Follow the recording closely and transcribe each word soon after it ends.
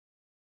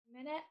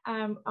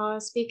minute. Our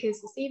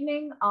speakers this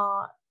evening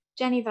are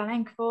Jenny van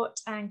Enckevort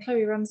and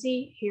Kloe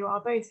Rumsey, who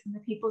are both from the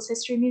People's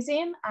History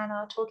Museum and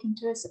are talking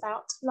to us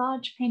about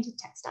large painted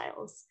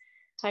textiles,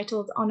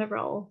 titled On a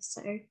Roll.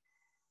 So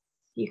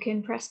you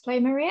can press play,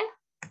 Maria.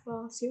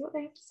 We'll see what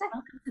they have to say.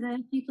 Welcome to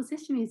the People's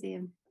History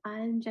Museum.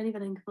 I'm Jenny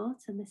van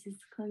Enckevort and this is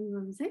Kloe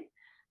Rumsey.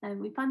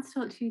 We plan to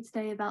talk to you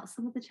today about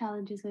some of the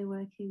challenges we're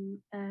working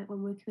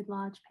when working with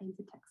large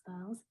painted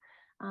textiles,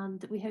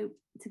 and we hope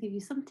to give you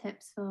some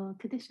tips for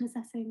condition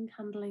assessing,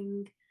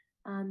 handling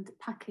and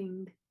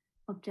packing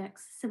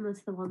objects similar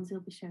to the ones we'll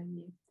be showing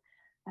you.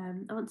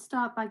 I want to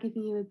start by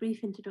giving you a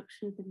brief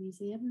introduction of the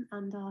museum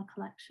and our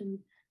collection,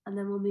 and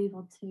then we'll move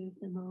on to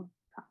the more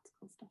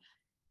practical stuff.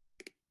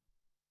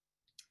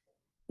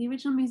 The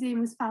original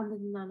museum was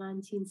founded in the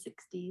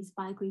 1960s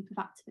by a group of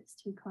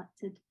activists who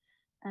collected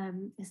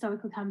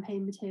historical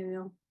campaign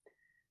material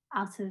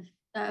out of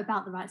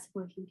about the rights of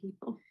working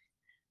people.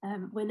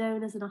 We're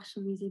known as the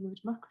National Museum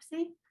of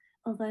Democracy.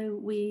 Although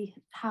we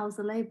house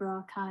a labour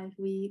archive,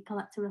 we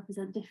collect and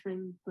represent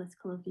differing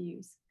political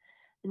views.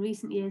 In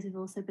recent years, we've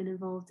also been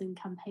involved in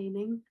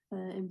campaigning,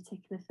 in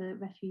particular for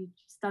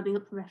standing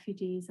up for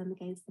refugees and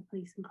against the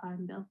police and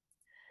crime bill.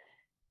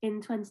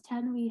 In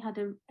 2010, we had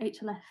a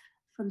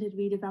HLF-funded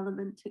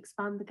redevelopment to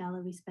expand the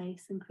gallery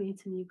space and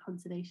create a new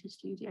conservation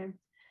studio.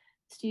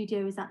 The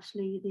studio is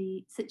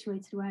actually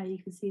situated where you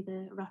can see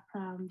the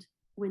wraparound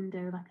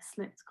window, like a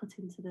slit cut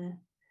into the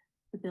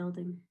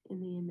building in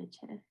the image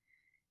here.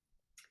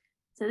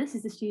 So this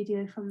is the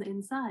studio from the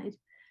inside.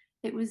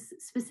 It was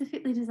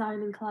specifically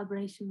designed in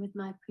collaboration with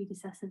my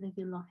predecessor,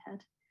 Vivian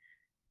Lockhead,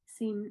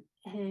 seen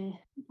here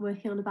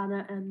working on a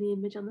banner and the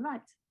image on the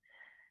right.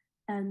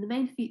 And the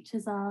main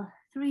features are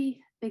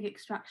 3 big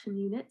extraction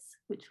units,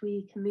 which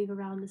we can move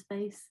around the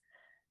space,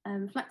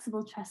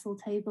 flexible trestle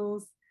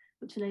tables,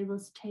 which enable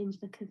us to change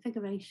the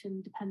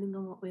configuration depending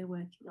on what we're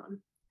working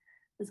on.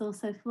 There's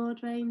also floor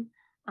drain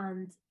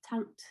and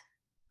tanked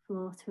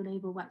floor to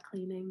enable wet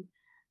cleaning,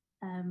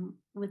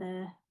 with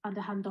a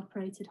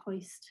hand-operated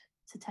hoist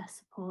to test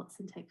supports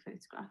and take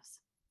photographs.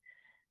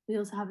 We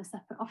also have a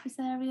separate office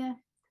area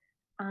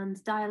and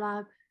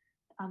dialab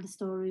and a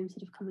storeroom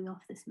sort of coming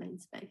off this main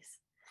space.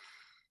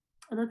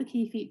 Another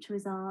key feature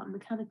is our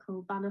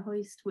mechanical banner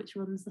hoist, which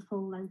runs the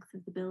full length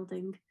of the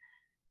building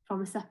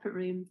from a separate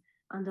room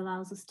and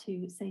allows us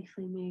to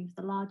safely move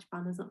the large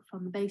banners up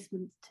from the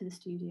basement to the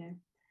studio.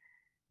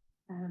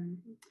 And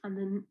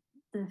then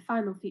the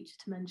final feature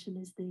to mention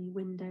is the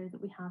window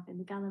that we have in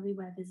the gallery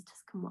where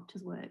visitors can watch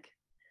us work.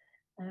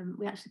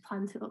 We actually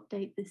plan to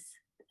update this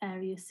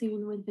area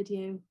soon with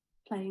video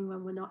playing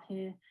when we're not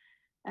here,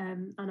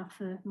 and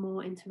offer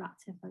more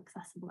interactive and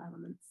accessible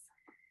elements.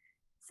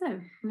 So,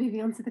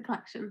 moving on to the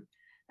collection.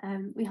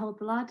 We hold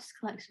the largest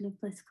collection of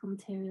political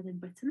material in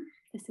Britain.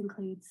 This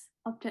includes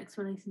objects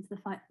relating to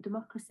the fight for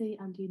democracy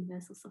and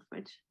universal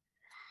suffrage.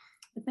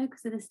 The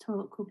focus of this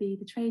talk will be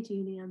the trade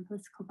union and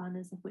political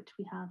banners, of which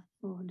we have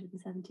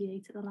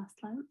 478 at the last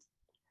count.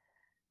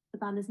 The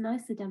banners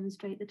nicely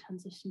demonstrate the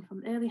transition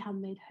from early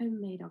handmade,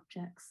 homemade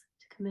objects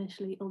to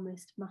commercially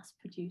almost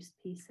mass-produced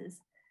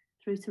pieces,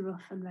 through to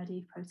rough and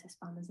ready protest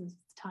banners of the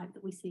type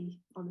that we see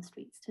on the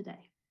streets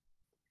today.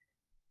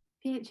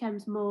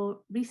 PHM's more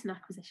recent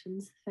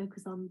acquisitions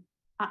focus on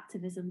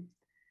activism,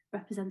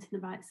 representing the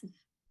rights of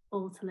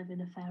all to live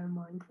in a fair and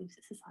more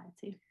inclusive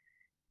society.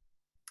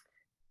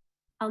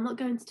 I'll not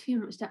go into too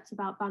much depth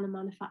about banner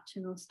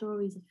manufacture or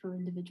stories for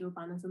individual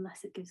banners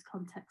unless it gives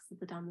context of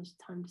the damage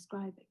that I'm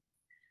describing.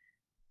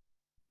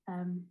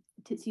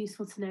 It's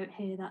useful to note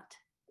here that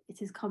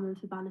it is common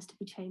for banners to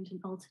be changed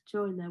and altered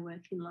during their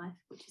working life,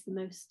 which is the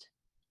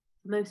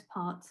most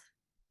part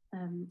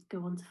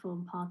go on to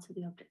form part of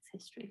the object's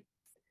history.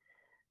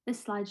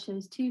 This slide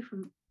shows two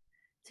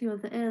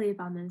of the earlier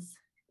banners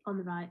on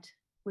the right,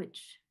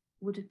 which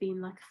would have been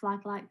like a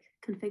flag-like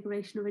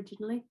configuration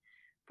originally,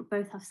 but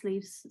both have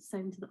sleeves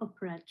sewn to the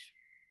upper edge.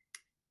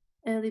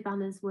 Early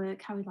banners were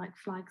carried like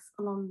flags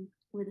along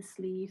with a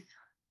sleeve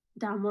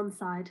down one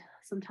side,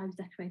 sometimes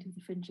decorated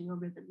with fringing or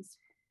ribbons,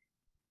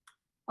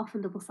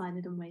 often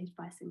double-sided and waved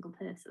by a single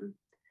person.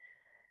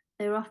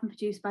 They were often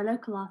produced by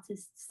local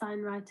artists,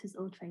 sign writers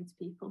or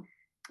tradespeople,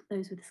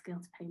 those with the skill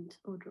to paint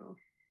or draw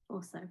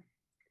also.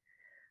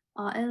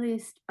 Our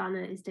earliest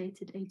banner is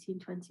dated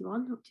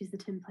 1821, which is the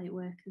tinplate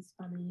workers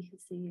banner you can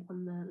see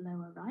on the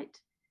lower right.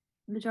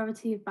 The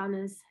majority of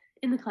banners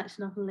in the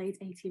collection are from the late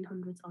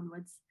 1800s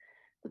onwards.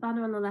 The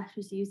banner on the left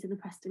was used in the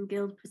Preston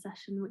Guild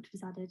procession, which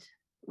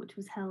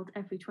was held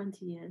every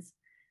 20 years.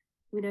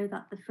 We know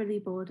that the frilly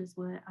borders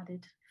were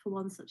added for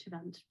one such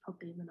event,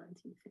 probably in the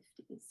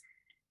 1950s.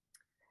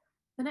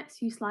 The next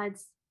few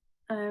slides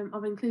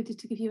are included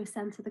to give you a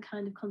sense of the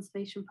kind of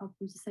conservation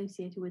problems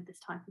associated with this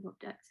type of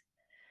object.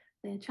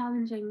 They are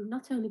challenging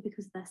not only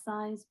because of their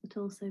size, but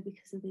also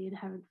because of the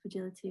inherent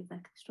fragility of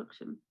their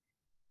construction.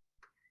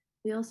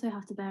 We also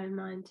have to bear in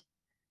mind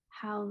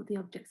how the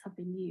objects have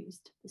been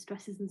used, the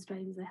stresses and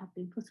strains they have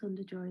been put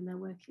under during their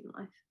working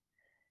life.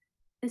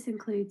 This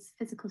includes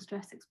physical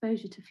stress,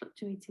 exposure to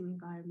fluctuating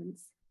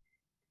environments,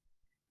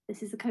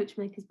 This is the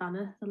coachmaker's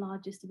banner, the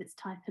largest of its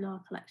type in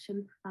our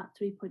collection, at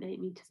 3.8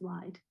 metres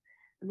wide,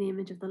 and the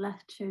image of the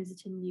left shows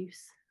it in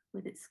use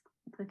with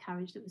the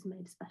carriage that was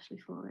made especially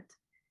for it.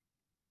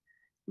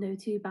 No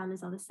two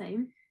banners are the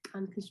same,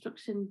 and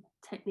construction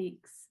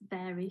techniques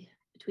vary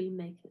between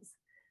makers,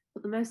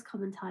 but the most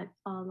common type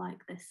are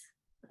like this,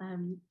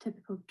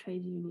 typical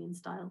trade union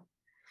style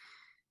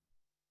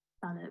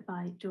banner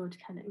by George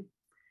Kenning.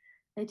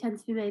 They tend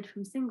to be made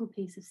from a single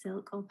piece of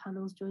silk or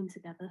panels joined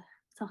together,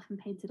 but often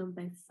painted on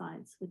both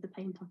sides, with the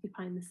paint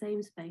occupying the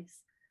same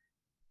space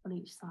on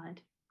each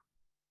side.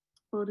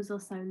 Borders are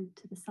sewn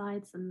to the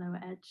sides and lower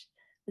edge,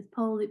 with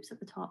pole loops at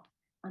the top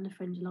and a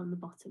fringe along the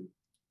bottom.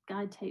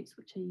 Guide tapes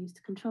which are used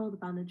to control the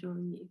banner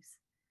during use.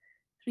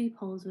 3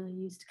 poles were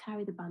used to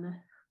carry the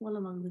banner, one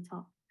along the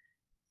top,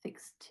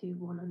 fixed to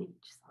one on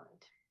each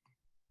side.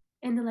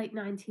 In the late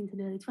 19th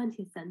and early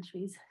 20th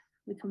centuries,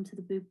 we come to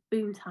the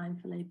boom time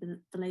for the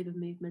labour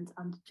movement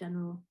and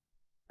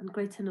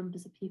greater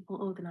numbers of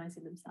people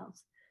organising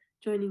themselves,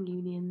 joining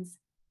unions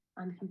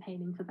and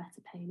campaigning for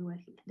better pay and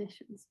working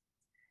conditions.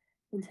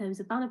 In terms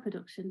of banner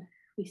production,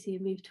 we see a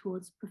move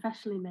towards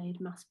professionally made,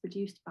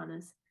 mass-produced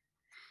banners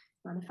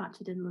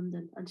manufactured in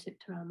London and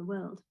shipped around the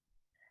world.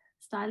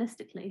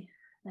 Stylistically,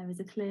 there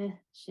is a clear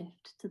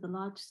shift to the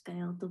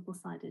large-scale,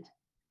 double-sided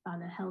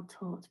banner held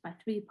taut by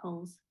 3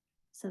 poles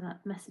so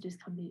that messages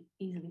can be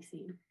easily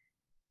seen.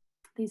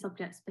 These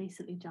objects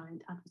basically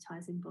giant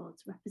advertising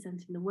boards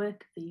representing the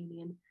work of the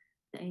union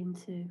that aim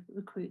to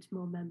recruit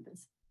more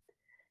members.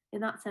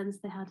 In that sense,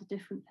 they had a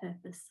different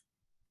purpose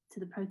to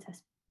the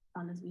protest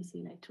banners we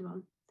see later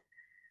on.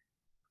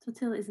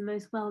 Tuthill is the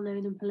most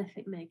well-known and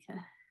prolific maker.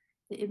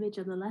 The image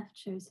on the left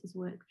shows his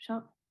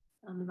workshop,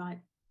 and the right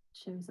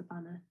shows a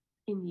banner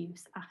in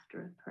use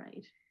after a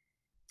parade.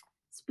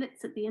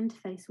 Splits at the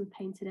interface with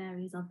painted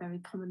areas are very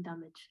common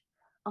damage,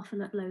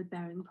 often at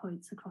load-bearing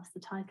points across the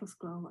title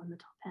scroll and the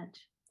top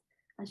edge.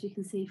 As you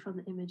can see from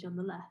the image on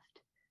the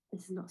left,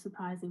 this is not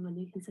surprising when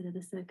you consider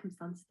the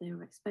circumstances they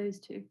were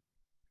exposed to.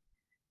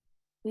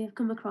 We have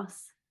come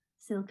across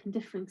silk in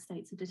differing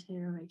states of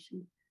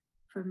deterioration,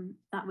 from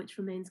that which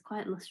remains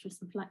quite lustrous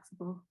and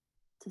flexible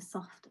to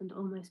soft and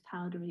almost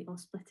powdery or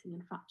splitting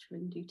and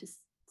fracturing due to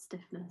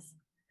stiffness.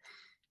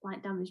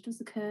 Light damage does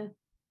occur,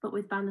 but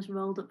with banners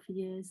rolled up for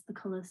years, the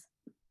colours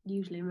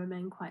usually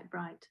remain quite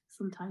bright,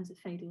 sometimes with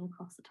fading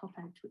across the top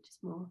edge, which is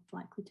more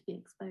likely to be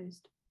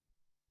exposed.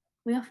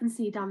 We often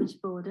see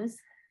damaged borders,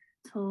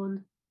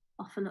 torn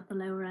often at the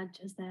lower edge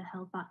as they are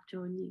held back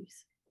during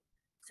use,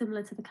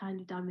 similar to the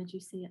kind of damage you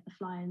see at the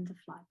fly end of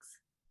flags.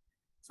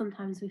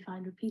 Sometimes we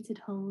find repeated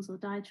holes or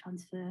dye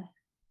transfer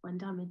when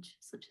damage,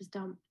 such as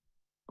damp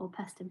or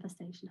pest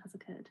infestation, has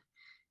occurred,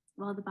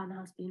 while the banner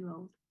has been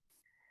rolled.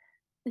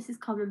 This is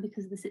common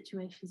because of the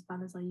situations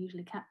banners are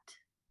usually kept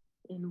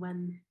in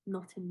when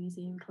not in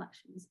museum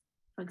collections,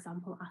 for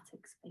example,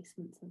 attics,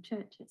 basements, or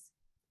churches.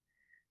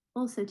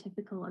 Also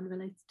typical and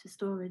related to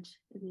storage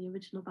in the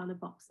original banner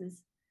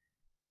boxes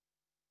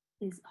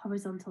is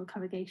horizontal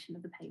corrugation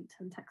of the paint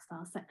and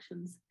textile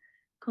sections,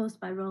 caused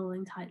by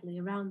rolling tightly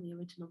around the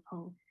original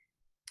pole.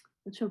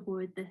 The trouble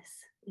with this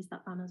is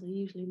that banners are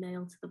usually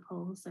nailed to the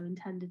pole, so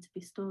intended to be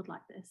stored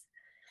like this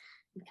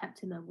and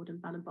kept in their wooden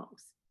banner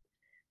box.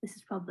 This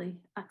is probably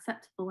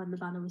acceptable when the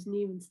banner was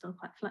new and still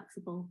quite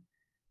flexible,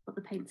 but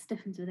the paint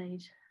stiffens with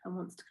age and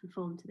wants to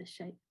conform to this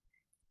shape.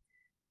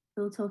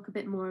 We'll talk a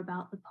bit more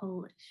about the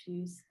pole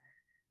issues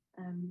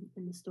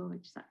in the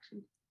storage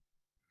section.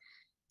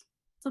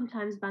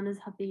 Sometimes banners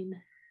have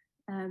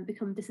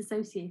become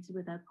disassociated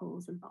with their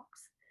poles and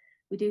box.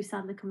 We do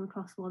sadly come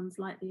across ones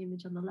like the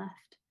image on the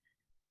left,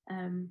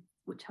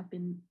 which have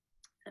been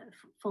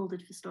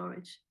folded for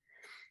storage,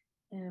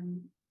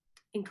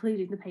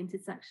 including the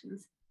painted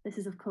sections.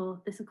 This of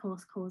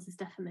course causes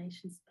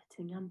deformation,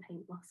 splitting, and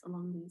paint loss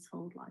along these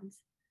fold lines.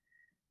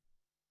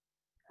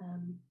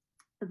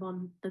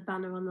 The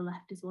banner on the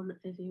left is one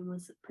that Vivian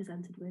was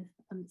presented with,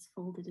 and it's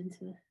folded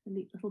into a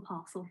neat little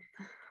parcel.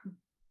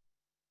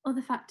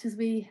 Other factors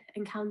we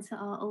encounter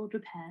are old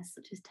repairs,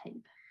 such as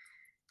tape.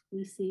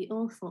 We see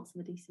all sorts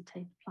of adhesive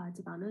tape applied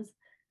to banners,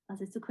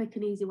 as it's a quick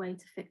and easy way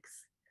to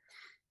fix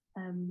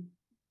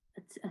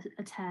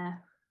a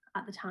tear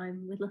at the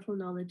time, with little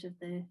knowledge of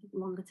the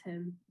longer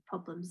term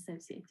problems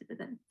associated with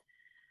it.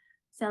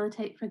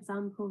 Sellotape, for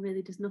example,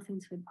 really does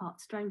nothing to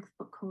impart strength,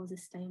 but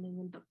causes staining,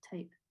 and duct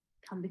tape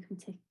can become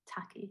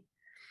tacky.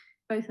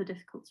 Both are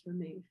difficult to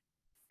remove.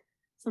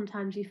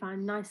 Sometimes you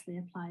find nicely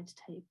applied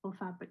tape or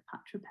fabric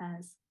patch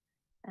repairs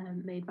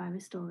made by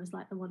restorers,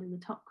 like the one in the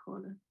top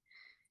corner,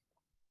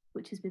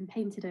 which has been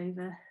painted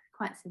over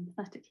quite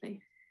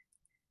sympathetically.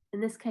 In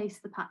this case,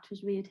 the patch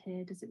was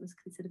readhered as it was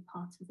considered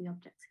part of the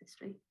object's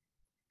history.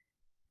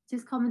 It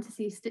is common to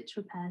see stitch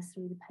repairs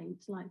through the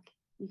paint, like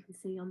you can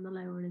see on the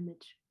lower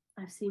image.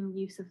 I've seen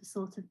use of a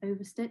sort of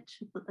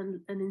overstitch, but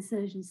then an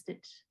insertion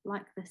stitch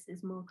like this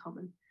is more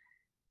common,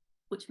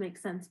 which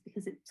makes sense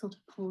because it sort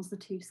of pulls the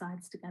two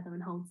sides together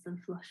and holds them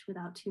flush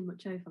without too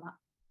much overlap.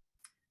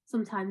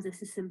 Sometimes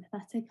this is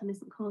sympathetic and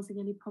isn't causing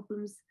any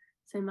problems,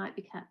 so might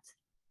be kept,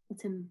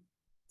 but in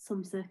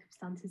some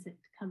circumstances it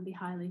can be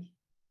highly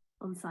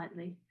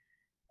unsightly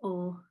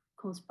or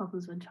cause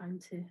problems when trying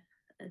to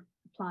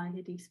apply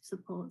adhesive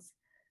supports,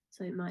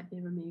 so it might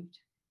be removed.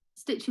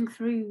 Stitching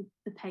through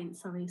the paint,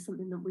 is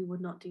something that we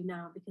would not do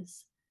now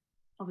because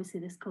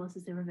obviously this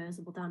causes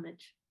irreversible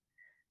damage.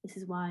 This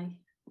is why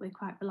we're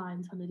quite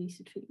reliant on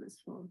adhesive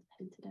treatments for the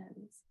painted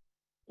areas.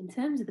 In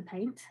terms of the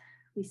paint,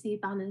 we see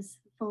banners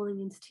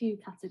falling into two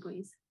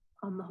categories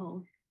on the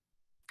whole,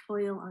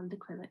 oil and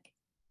acrylic.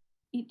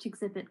 Each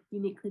exhibit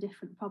uniquely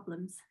different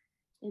problems.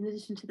 In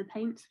addition to the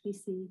paint,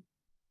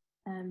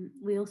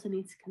 we also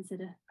need to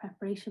consider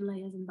preparation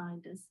layers and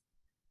binders.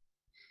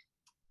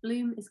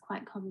 Bloom is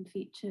quite a common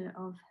feature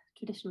of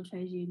traditional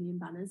trade union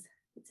banners.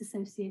 It's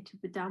associated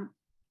with damp.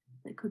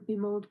 It could be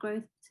mould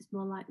growth, but it's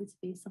more likely to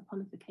be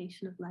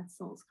saponification of lead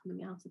salts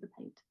coming out of the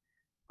paint,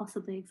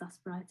 possibly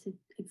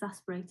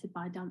exasperated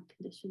by damp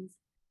conditions.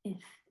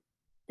 If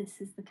this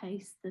is the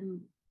case,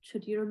 then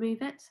should you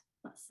remove it?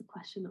 That's the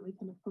question that we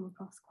kind of come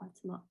across quite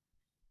a lot.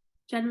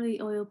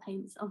 Generally, oil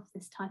paints of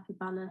this type of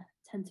banner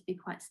tend to be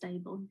quite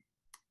stable.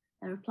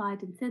 They're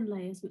applied in thin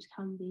layers, which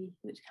can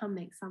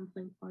make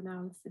sampling for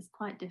analysis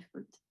quite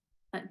difficult.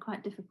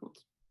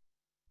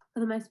 For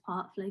the most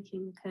part,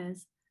 flaking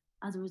occurs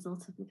as a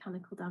result of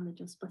mechanical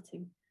damage or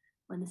splitting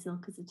when the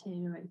silk has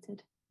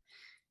deteriorated.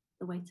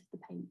 The weight of the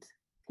paint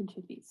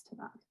contributes to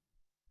that.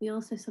 We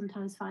also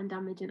sometimes find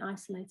damage in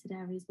isolated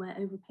areas where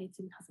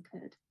overpainting has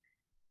occurred.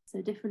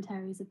 So different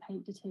areas of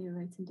paint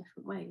deteriorate in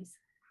different ways.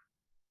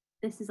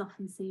 This is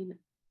often seen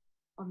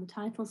on the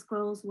title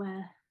scrolls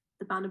where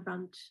the banner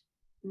branch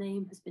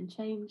name has been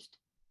changed,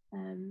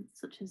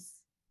 such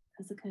as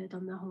has occurred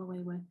on the Holloway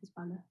Workers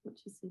banner, which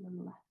is seen on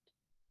the left.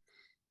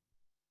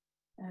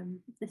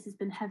 This has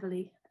been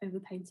heavily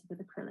overpainted with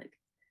acrylic,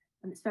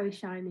 and it's very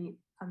shiny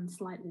and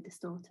slightly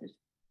distorted,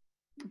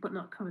 but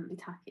not currently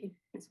tacky.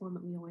 It's one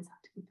that we always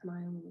have to keep an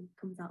eye on when it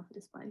comes out for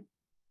display.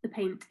 The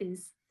paint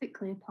is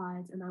thickly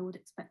applied, and I would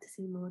expect to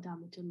see more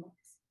damage and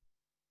loss.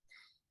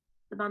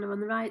 The banner on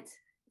the right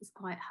is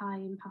quite high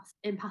in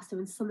impasto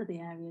in some of the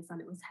areas,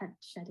 and it was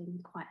shedding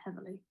quite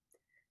heavily.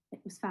 It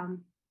was found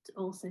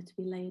also to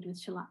be layered with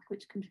shellac,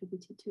 which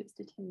contributed to its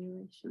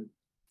deterioration.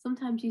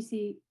 Sometimes you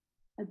see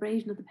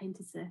abrasion of the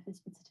painted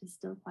surface, but it is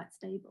still quite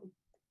stable,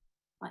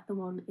 like the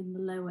one in the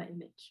lower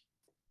image.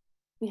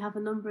 We have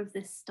a number of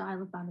this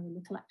style of banner in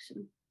the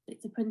collection.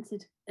 It's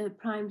a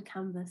primed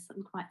canvas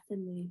and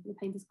the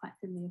paint is quite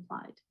thinly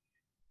applied.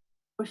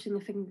 Brushing a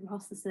finger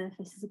across the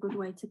surface is a good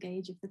way to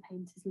gauge if the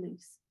paint is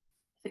loose.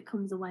 If it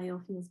comes away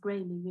or feels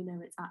grainy, you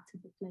know it's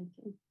actively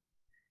flaking.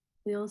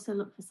 We also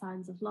look for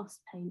signs of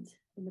lost paint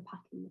in the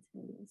packing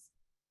materials.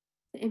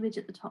 The image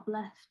at the top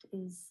left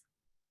is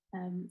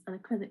an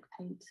acrylic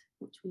paint,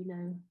 which we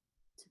know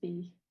to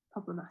be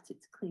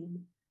problematic to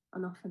clean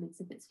and often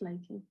exhibits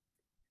flaking.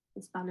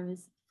 This banner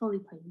is fully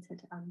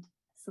painted and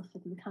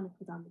suffered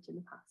mechanical damage in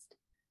the past.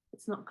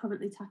 It's not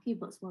currently tacky,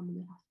 but it's one that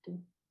we have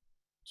to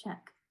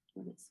check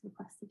when it's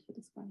requested for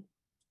display.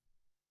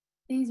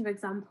 These are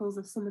examples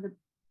of some of the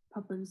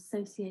problems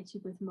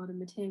associated with modern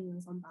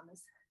materials on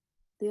banners.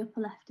 The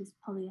upper left is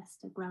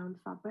polyester ground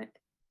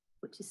fabric,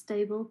 which is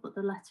stable, but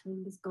the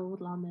lettering is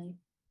gold lame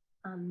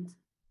and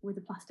with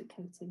a plastic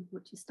coating,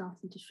 which is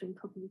starting to shrink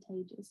up in the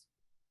pages.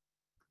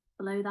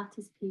 Below that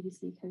is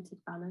PVC coated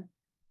banner,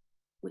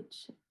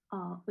 which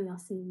we are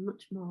seeing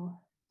much more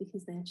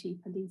because they are cheap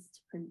and easy to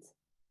print.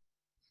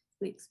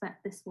 We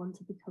expect this one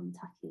to become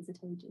tacky as it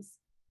ages.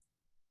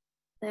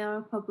 They are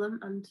a problem,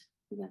 and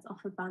we get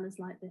offered banners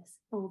like this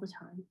all the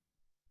time.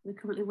 We're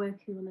currently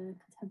working on a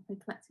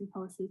contemporary collecting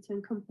policy to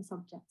encompass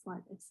objects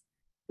like this,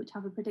 which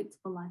have a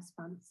predictable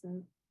lifespan,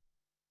 so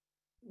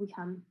we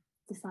can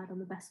decide on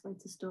the best way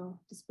to store,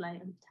 display,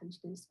 and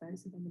potentially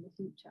dispose of them in the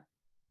future.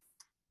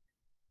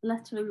 The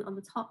lettering on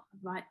the top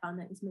right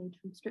banner is made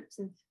from strips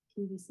of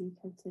PVC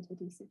coated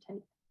adhesive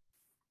tape.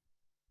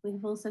 We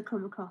have also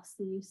come across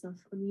the use of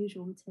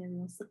unusual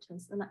materials such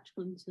as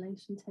electrical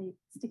insulation tape,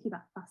 sticky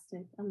back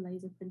plastic, and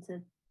laser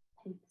printed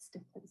paper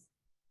stickers,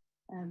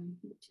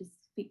 which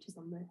features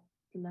on the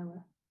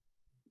lower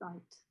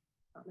right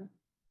banner,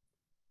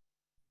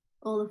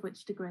 all of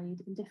which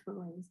degrade in different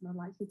ways and are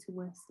likely to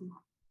worsen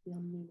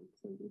beyond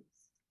meaningful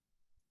use.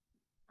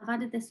 I've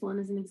added this one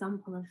as an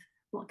example of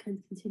what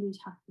can continue to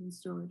happen in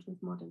storage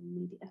with modern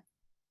media.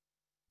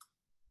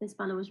 This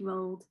banner was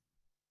rolled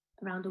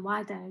around a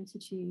wide diameter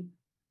tube,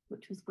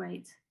 which was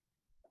great,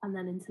 and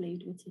then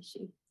interleaved with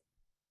tissue.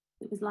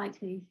 It was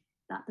likely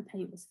that the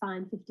paint was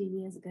fine 15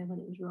 years ago when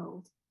it was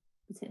rolled,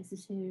 but it has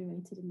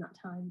deteriorated in that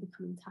time,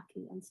 becoming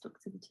tacky and stuck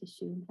to the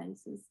tissue in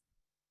places.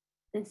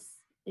 This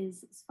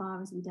is as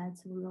far as we dared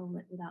to roll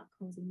it without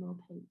causing more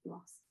paint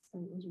loss, so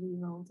it was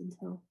re-rolled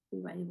until we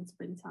were able to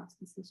bring it out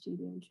into the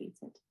studio and treat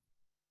it.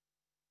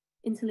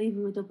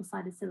 Interleaving with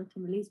double-sided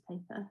silicone release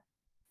paper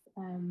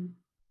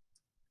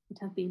would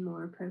have been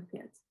more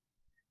appropriate.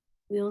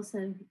 We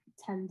also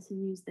tend to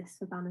use this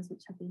for banners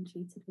which have been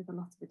treated with a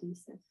lot of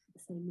adhesive for the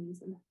same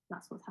reason.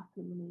 That's what's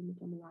happening in the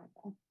image on the right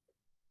there.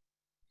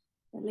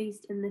 At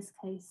least in this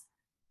case,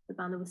 the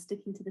banner was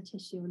sticking to the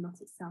tissue and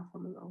not itself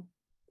on the roll.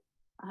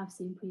 I have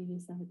seen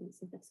previous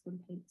evidence of this when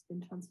paint's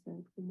been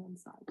transferred from one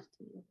side to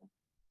the other.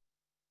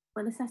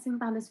 When assessing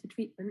banners for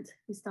treatment,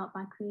 we start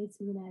by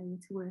creating an area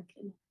to work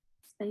in.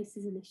 Space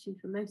is an issue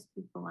for most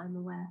people, I'm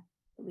aware,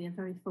 but we are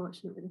very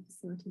fortunate with the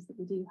facilities that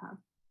we do have.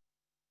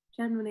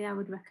 Generally, I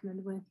would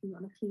recommend working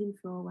on a clean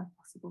floor where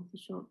possible for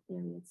short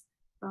periods,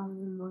 rather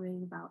than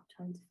worrying about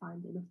trying to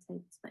find enough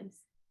table space.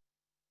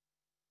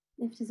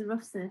 If it is a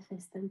rough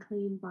surface, then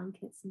clean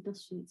blankets and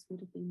dust sheets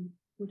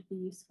would be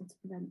useful to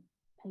prevent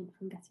paint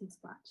from getting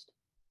splashed.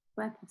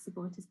 Where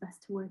possible, it is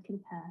best to work in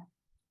a pair.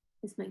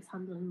 This makes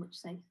handling much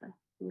safer.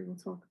 We will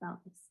talk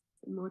about this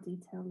in more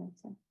detail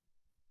later.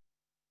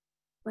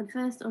 When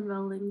first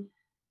unrolling,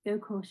 go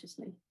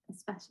cautiously,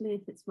 especially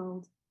if it's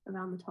rolled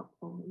around the top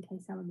wall in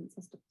case elements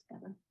are stuck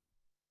together.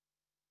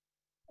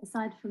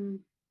 Aside from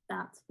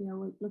that, we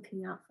are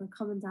looking out for a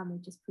common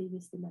damage as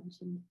previously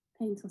mentioned,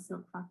 paint or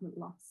silk fragment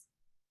loss.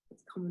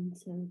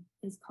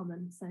 Is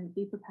common, so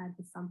be prepared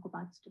with sample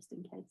bags just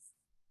in case.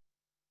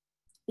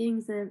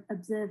 Being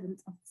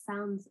observant of the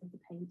sounds of the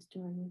paint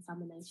during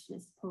examination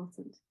is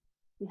important.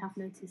 We have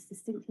noticed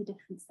distinctly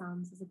different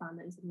sounds as a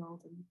banner is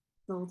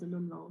rolled and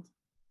unrolled.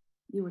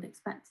 You would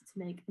expect it to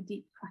make a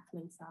deep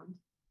crackling sound.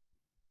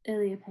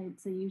 Earlier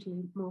paints are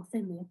usually more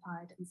thinly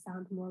applied and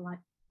sound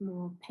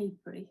more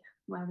papery,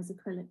 whereas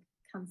acrylic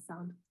can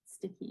sound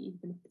sticky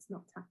even if it's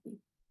not tacky.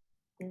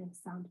 The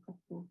sound clip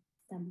will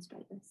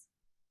demonstrate this.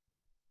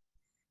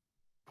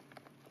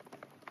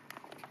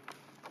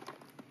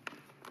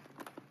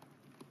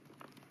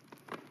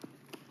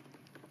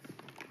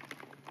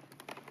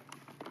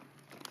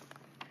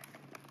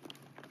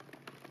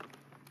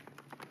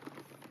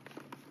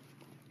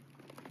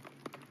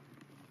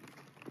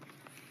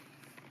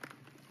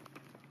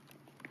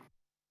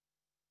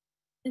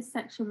 This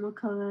section will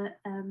cover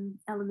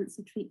elements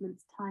of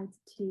treatments tied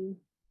to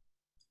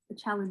the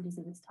challenges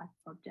of this type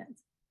of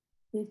project.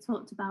 We've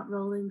talked about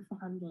rolling for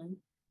handling.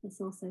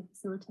 This also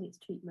facilitates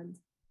treatment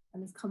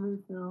and is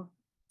common to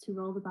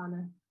roll the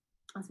banner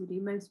as we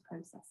do most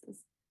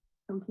processes,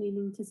 from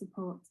cleaning to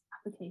support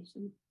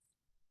application,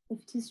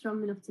 if it is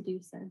strong enough to do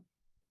so.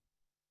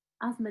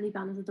 As many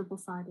banners are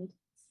double-sided,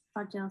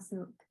 fragile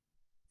silk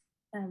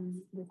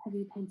with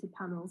heavy painted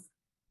panels,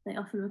 they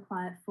often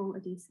require full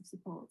adhesive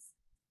supports.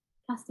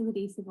 Casting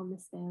adhesive on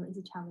this scale is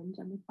a challenge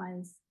and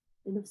requires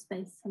enough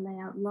space to lay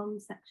out long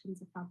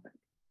sections of fabric.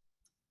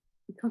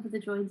 We cover the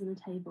joins and the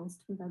tables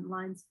to prevent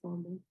lines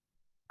forming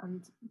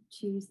and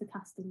choose the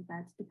casting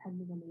bed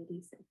depending on the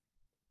adhesive.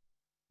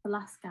 For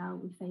last scale,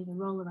 we favour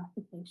roller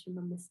application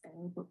on this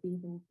scale, but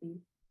these will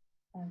be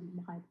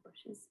wide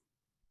brushes.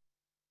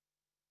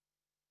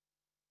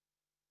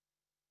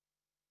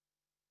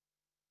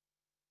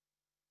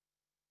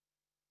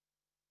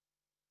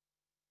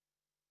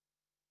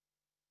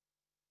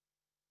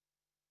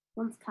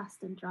 Once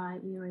cast and dry,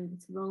 we are able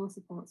to roll the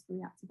supports for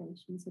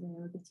reactivation so they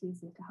are a bit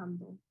easier to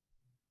handle.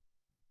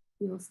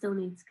 We will still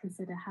need to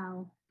consider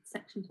how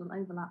sections will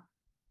overlap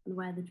and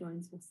where the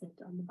joins will sit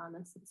on the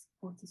banner so the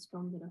support is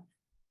strong enough,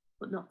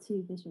 but not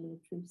too visually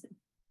obtrusive.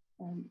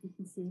 You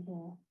can see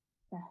here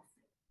Beth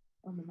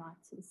on the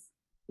right is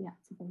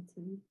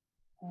reactivating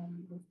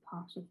with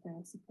part of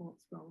her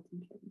supports rolled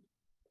and trimmed.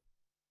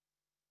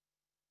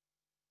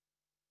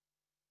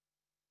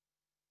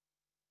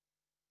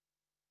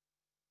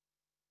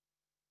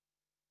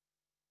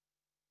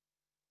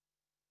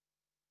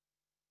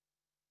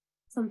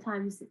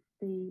 Sometimes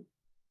the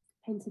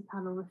painted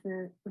panel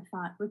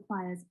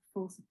requires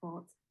full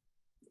support.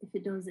 If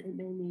it does, it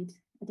may need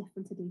a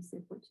different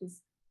adhesive, which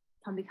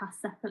can be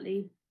cast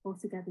separately or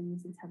together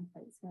using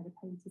templates where the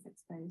paint is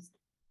exposed.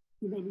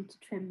 You may need to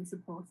trim the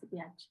support at the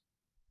edge,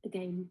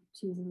 again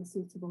choosing a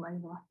suitable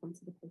overlap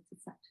onto the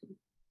painted section.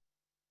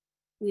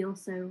 We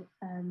also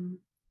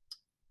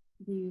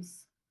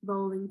use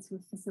rolling to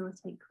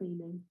facilitate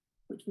cleaning,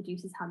 which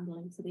reduces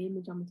handling. So the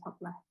image on the top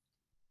left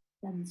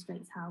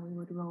demonstrates how we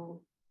would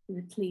roll. We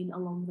would clean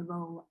along the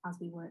roll as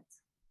we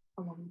worked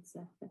along the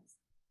surface.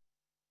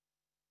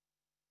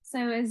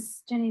 So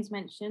as Jenny's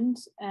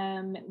mentioned,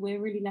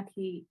 we're really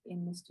lucky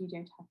in the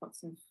studio to have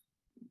lots of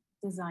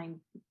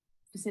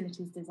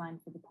facilities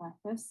designed for the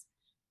purpose.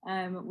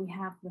 We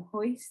have the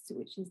hoist,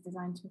 which is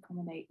designed to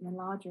accommodate the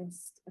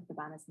largest of the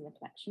banners in the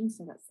collection.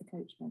 So that's the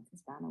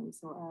Coachmakers banner we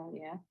saw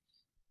earlier.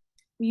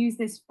 We use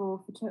this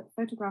for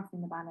photographing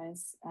the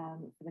banners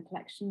for the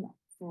collection,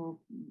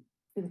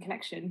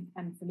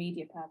 and for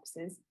media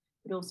purposes,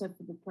 but also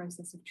for the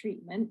process of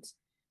treatment.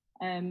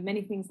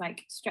 Many things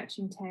like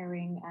stretching,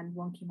 tearing, and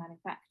wonky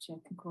manufacture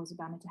can cause a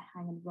banner to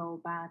hang and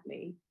roll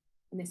badly,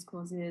 and this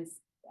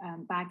causes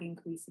bag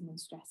increasing in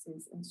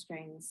stresses and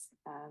strains,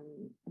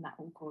 and that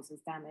all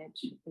causes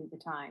damage over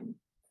time.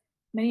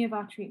 Many of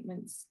our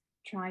treatments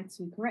try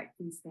to correct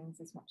these things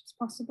as much as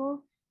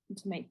possible and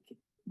to make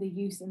the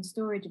use and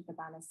storage of the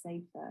banners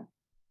safer.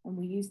 And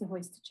we use the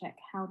hoist to check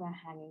how they're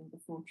hanging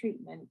before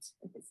treatment,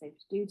 if it's safe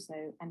to do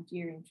so, and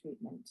during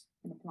treatment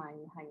in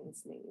applying the hanging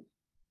sleeve.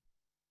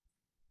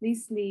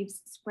 These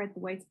sleeves spread the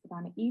weight of the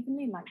banner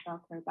evenly like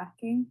Velcro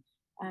backing,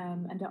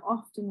 and are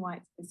often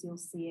white, as you'll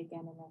see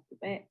again in a little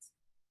bit.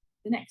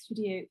 The next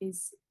video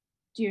is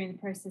during the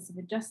process of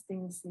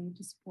adjusting the sleeve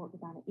to support the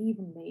banner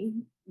evenly.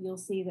 You'll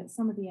see that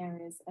some of the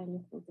areas are a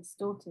little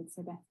distorted,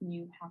 so Beth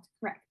knew how to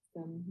correct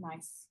them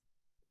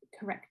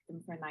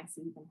for a nice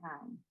even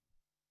hang.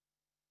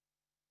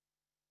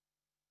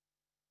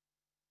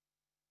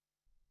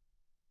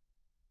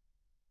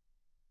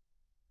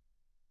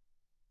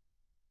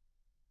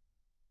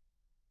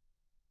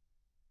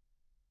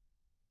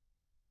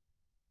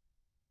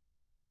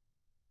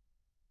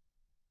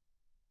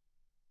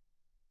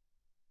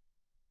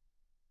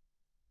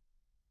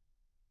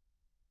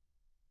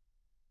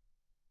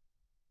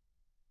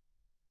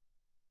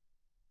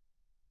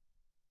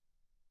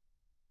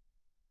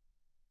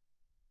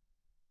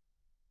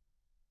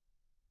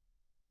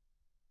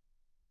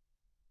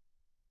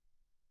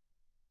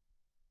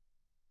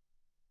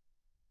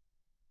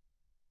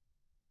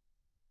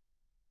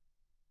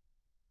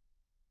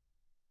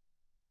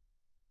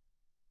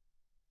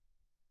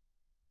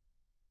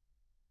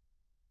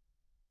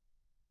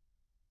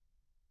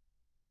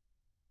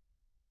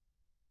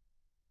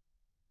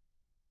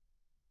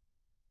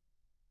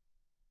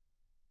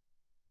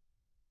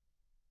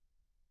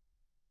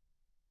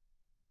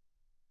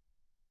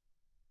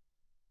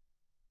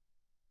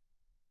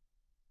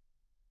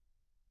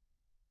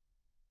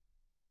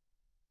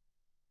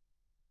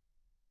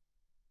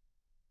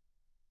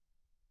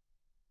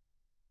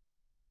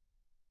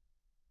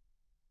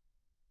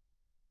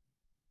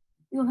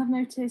 You'll have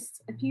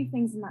noticed a few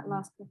things in that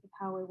last clip of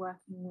how we're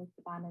working with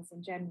the banners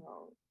in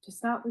general. To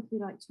start with, we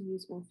like to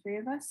use all three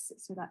of us,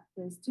 so that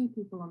there's two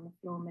people on the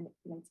floor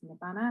manipulating the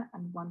banner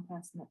and one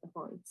person at the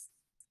hoist.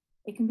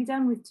 It can be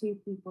done with two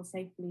people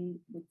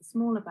safely with the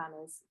smaller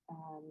banners,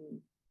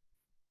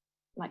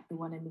 like the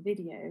one in the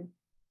video,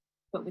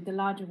 but with the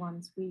larger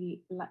ones,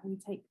 we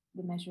take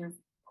the measure of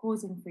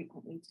pausing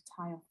frequently to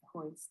tie off the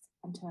hoist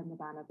and turn the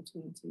banner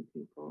between two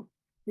people.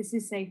 This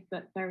is safe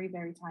but very,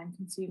 very time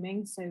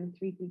consuming, so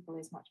 3 people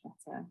is much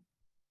better.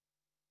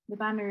 The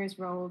banner is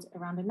rolled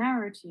around a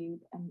narrower tube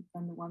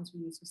than the ones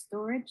we use for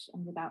storage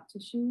and without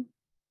tissue.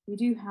 We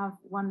do have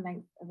one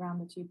length around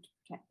the tube to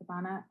protect the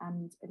banner,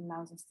 and it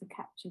allows us to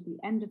capture the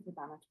end of the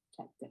banner to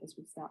protect it as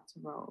we start to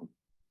roll.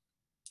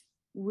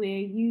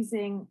 We're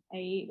using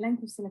a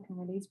length of silicone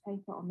release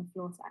paper on the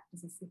floor to act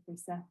as a slippery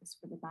surface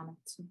for the banner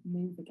to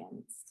move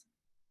against.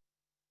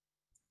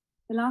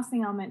 The last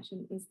thing I'll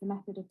mention is the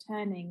method of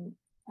turning,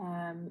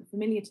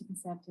 familiar to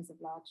conservators of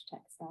large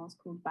textiles,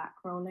 called back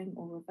rolling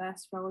or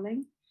reverse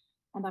rolling.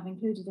 And I've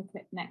included a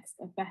clip next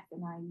of Beth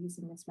and I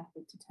using this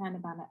method to turn a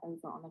banner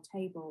over on a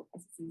table,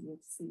 as it's easier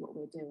to see what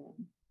we're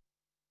doing.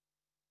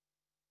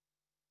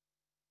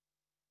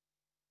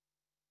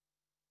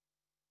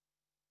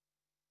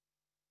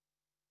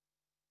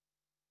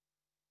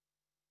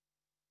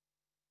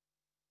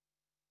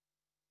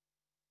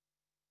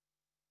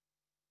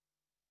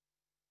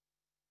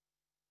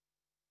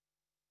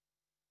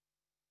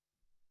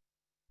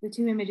 The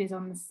 2 images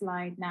on the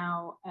slide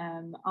now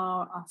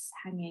are us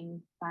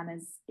hanging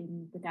banners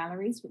in the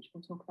galleries, which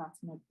we'll talk about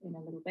in a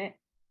little bit.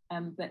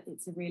 But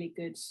it's a really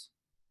good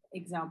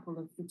example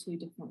of the 2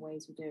 different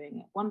ways we're doing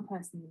it. One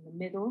person in the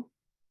middle,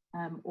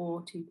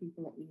 or 2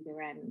 people at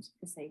either end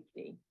for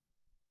safety.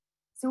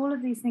 So all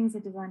of these things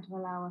are designed to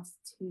allow us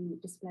to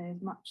display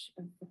as much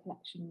of the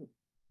collection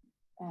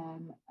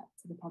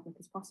to the public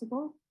as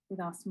possible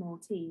with our small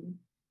team.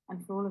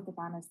 And for all of the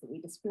banners that we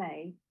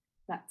display,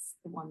 that's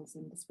the ones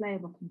in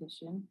displayable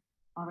condition,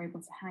 are able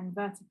to hang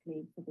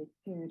vertically for the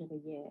period of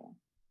a year.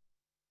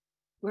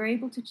 We're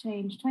able to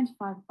change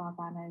 25 of our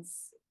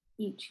banners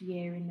each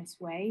year in this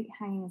way,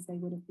 hanging as they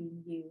would have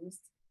been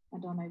used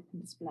and on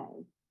open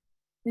display.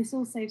 This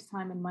all saves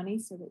time and money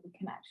so that we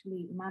can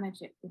actually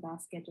manage it with our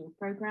scheduled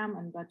program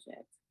and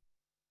budget.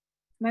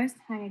 Most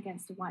hang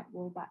against a white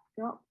wall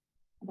backdrop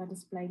and are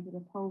displayed with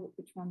a pole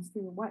which runs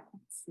through a white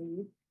cloth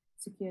sleeve,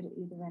 secured at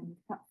either end with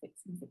cut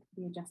fixings that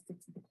can be adjusted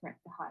to the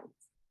correct height.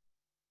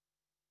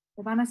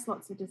 The banner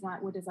slots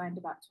were designed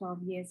about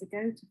 12 years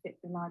ago to fit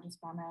the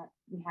largest banner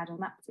we had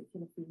on that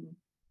particular theme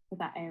for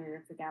that area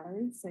of the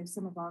gallery. So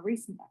some of our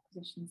recent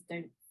acquisitions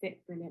don't fit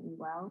brilliantly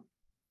well,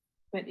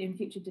 but in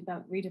future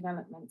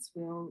redevelopments,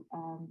 we'll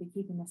be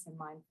keeping this in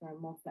mind for a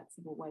more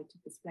flexible way to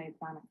display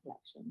the banner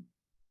collection.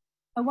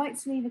 A white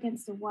sleeve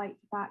against a white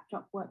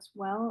backdrop works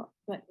well,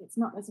 but it's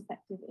not as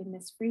effective in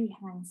this free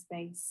hang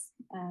space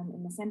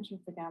in the center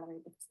of the gallery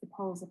because the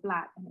poles are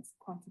black and it's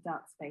quite a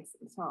dark space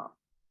at the top.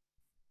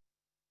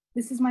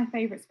 This is my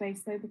favorite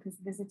space though, because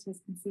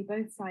visitors can see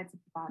both sides of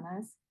the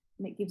banners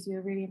and it gives you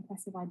a really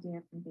impressive idea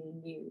of them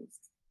being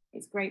used.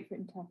 It's great for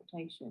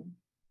interpretation.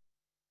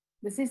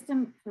 The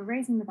system for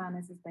raising the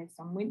banners is based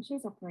on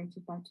winches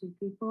operated by 2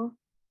 people,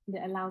 and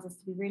it allows us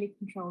to be really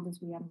controlled as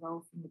we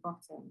unroll from the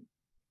bottom.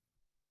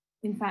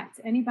 In fact,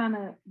 any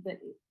banner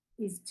that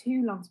is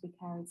too long to be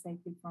carried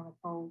safely from a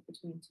pole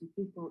between 2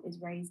 people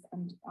is raised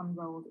and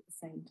unrolled at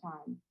the same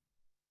time.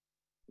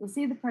 We'll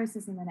see the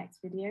process in the next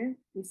video.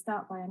 We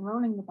start by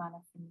unrolling the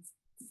banner from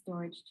the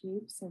storage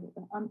tube so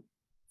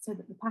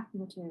that the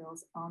packing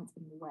materials aren't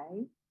in the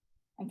way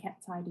and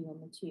kept tidy on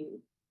the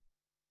tube.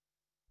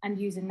 and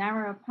use a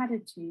narrower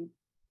padded tube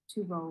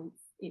to roll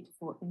it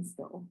for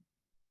install.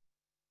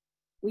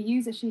 We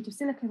use a sheet of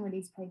silicone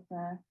release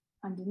paper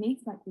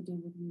underneath like we do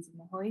with using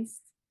the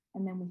hoist,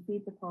 and then we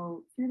feed the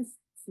pole through the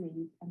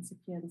sleeve and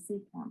secure the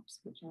C-clamps,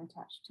 which are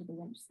attached to the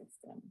winch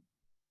system.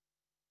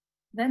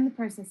 Then the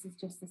process is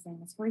just the same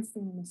as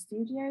hoisting in the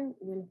studio.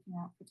 We're looking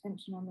out for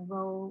tension on the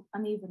roll,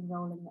 uneven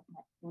rolling that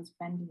might cause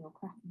bending or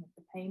cracking of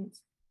the paint,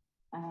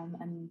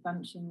 and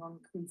bunching on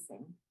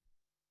creasing.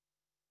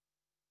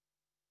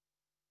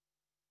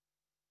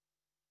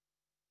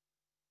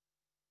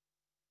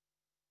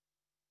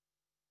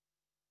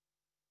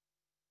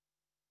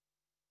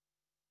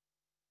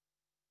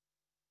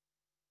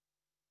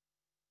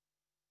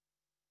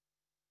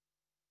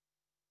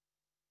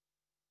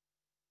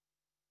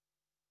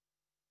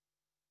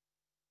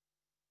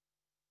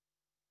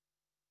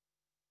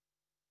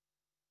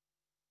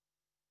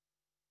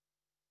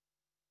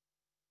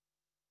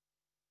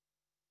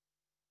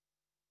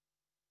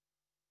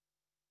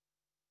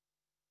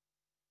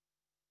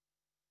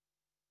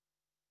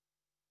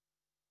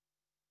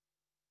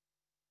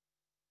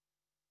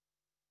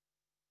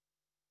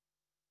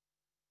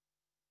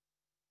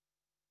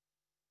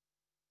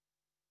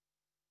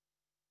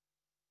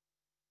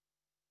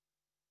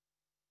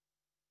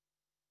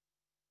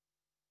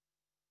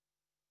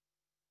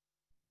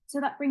 So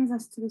that brings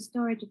us to the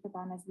storage of the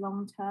banners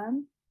long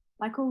term.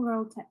 Like all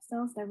rolled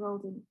textiles, they're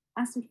rolled in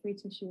acid-free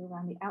tissue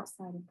around the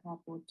outside of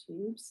cardboard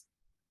tubes.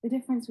 The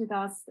difference with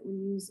ours is that we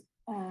use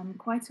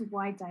quite a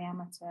wide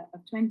diameter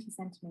of 20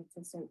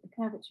 centimeters, so the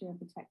curvature of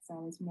the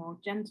textile is more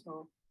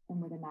gentle than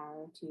with a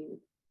narrower tube.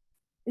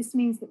 This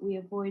means that we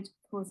avoid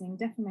causing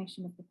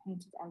deformation of the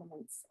painted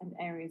elements and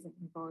areas of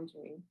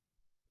embroidery.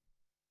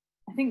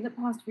 I think that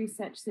past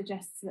research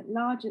suggests that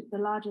the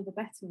larger the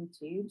better the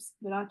tubes,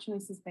 but our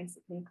choice is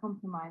basically a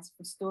compromise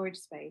for storage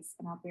space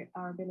and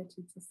our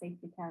ability to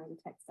safely carry the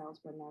textiles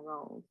when they're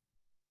rolled.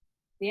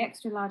 The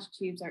extra large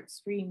tubes are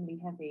extremely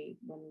heavy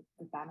when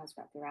the banner's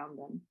wrapped around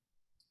them.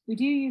 We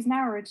do use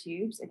narrower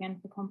tubes, again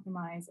for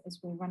compromise as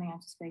we're running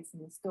out of space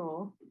in the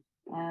store,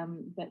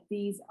 but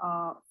these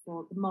are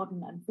for the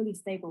modern and fully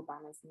stable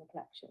banners in the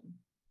collection.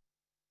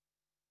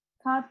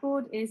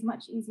 Cardboard is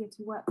much easier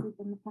to work with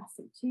than the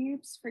plastic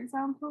tubes, for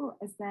example,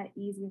 as they're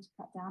easier to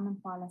cut down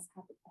and far less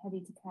heavy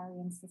to carry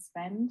and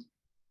suspend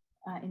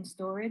in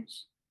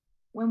storage.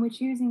 When we're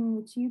choosing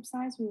the tube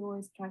size, we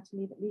always try to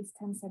leave at least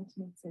 10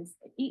 centimeters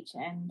at each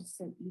end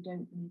so that you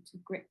don't need to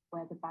grip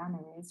where the banner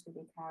is with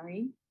your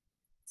carry.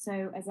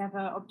 So as ever,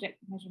 object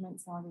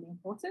measurements are really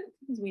important,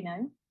 as we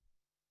know.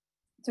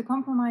 To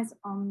compromise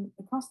on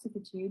the cost of the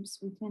tubes,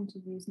 we tend to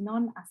use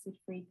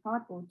non-acid-free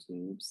cardboard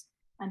tubes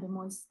and a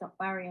moist stop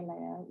barrier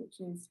layer, which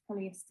is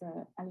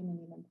polyester,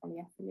 aluminium, and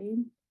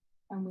polyethylene.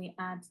 And we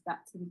add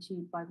that to the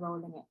tube by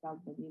rolling it rather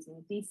than using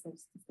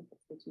adhesives to stick it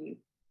to the tube.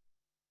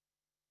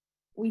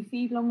 We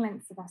feed long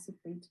lengths of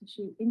acid-free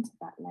tissue into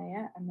that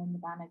layer, and then the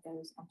banner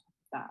goes on top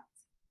of that.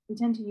 We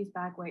tend to use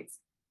bag weights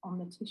on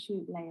the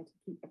tissue layer to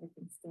keep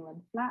everything still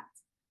and flat.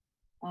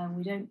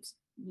 We don't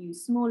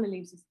use smaller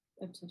leaves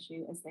of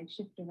tissue as they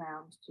shift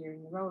around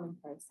during the rolling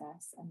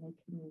process, and they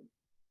can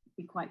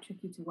be quite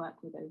tricky to work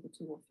with over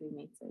 2 or 3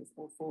 meters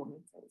or 4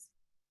 meters.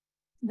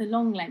 The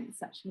long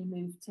lengths actually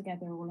move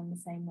together all in the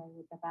same way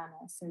with the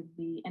banner, so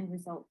the end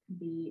result can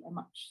be a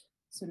much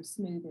sort of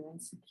smoother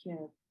and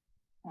secure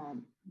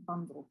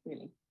bundle,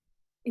 really.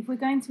 If we're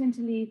going to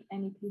interleave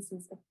any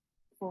pieces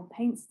for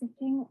paint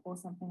sticking or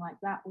something like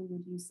that, we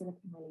would use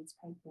silicone release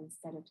paper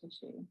instead of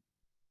tissue.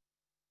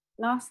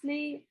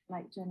 Lastly,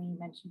 like Jenny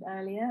mentioned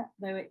earlier,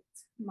 though it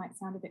might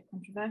sound a bit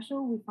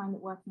controversial, we find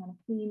that working on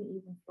a clean,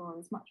 even floor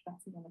is much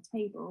better than a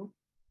table,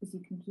 because you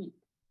can keep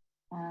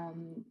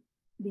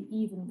the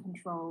even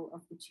control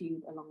of the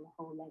tube along the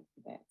whole length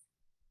of it.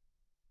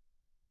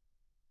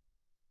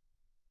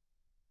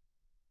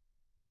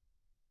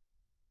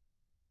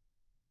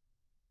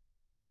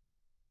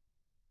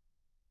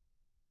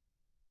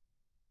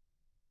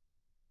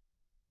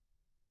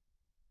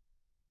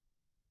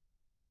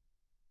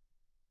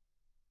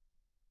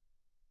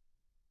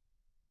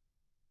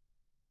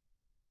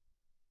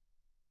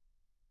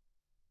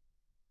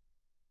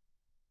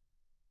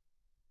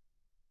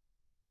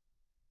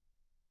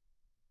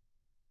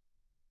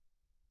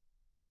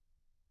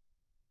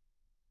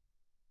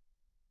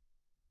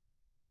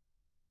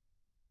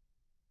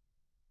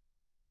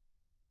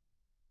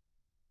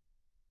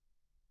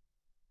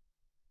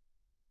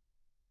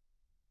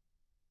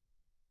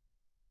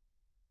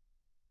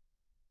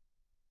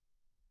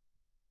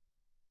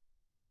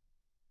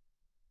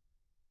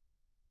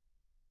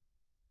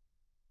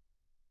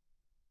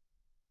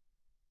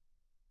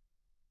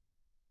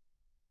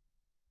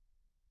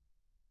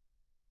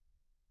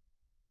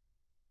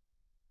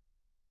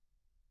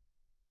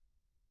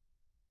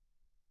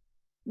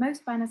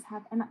 Most banners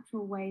have a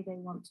natural way they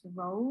want to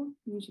roll,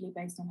 usually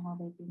based on how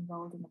they've been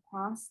rolled in the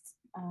past.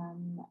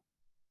 And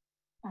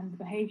the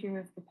behavior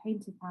of the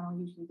painted panel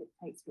usually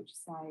dictates which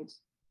side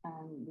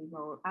we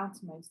roll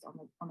outermost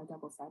on a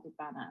double-sided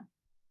banner.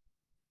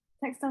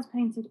 Textiles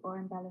painted or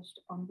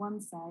embellished on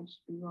one side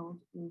should be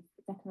rolled with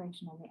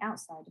decoration on the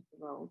outside of the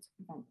roll to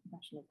prevent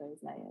compression of those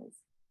layers.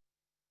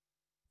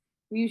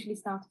 We usually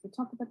start at the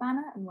top of the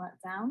banner and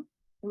work down,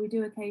 but we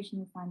do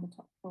occasionally find the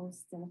top poles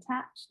still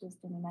attached, as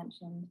Jenny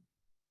mentioned,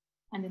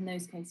 and in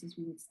those cases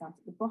we would start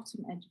at the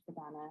bottom edge of the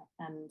banner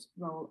and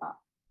roll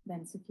up,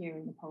 then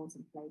securing the poles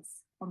in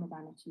place on the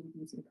banner tube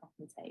using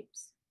cotton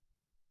tapes.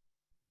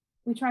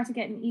 We try to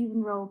get an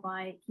even roll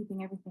by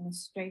keeping everything as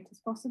straight as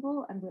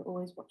possible, and we're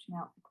always watching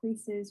out for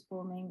creases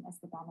forming as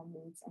the banner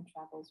moves and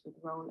travels with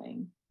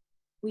rolling.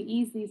 We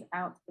ease these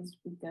out as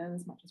we go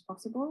as much as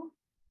possible.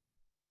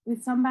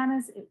 With some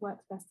banners, it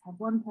works best to have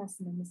one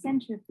person in the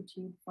centre of the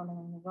tube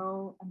following the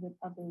roll, and with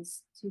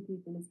others, 2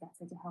 people is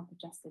better to help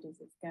adjust it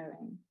as it's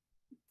going.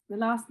 The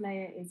last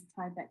layer is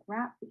a Tyvek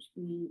wrap, which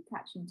we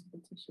catch into the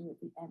tissue at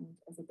the end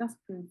as a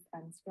dustproof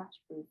and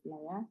splash-proof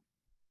layer.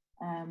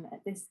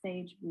 At this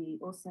stage, we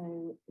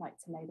also like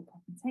to lay the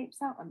cotton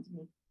tapes out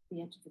underneath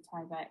the edge of the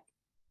Tyvek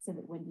so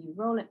that when you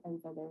roll it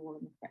over, they're all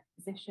in the correct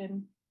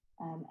position.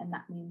 And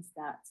that means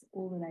that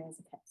all the layers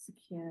are kept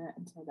secure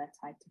until they're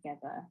tied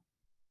together,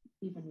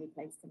 evenly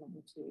placed along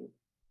the tube.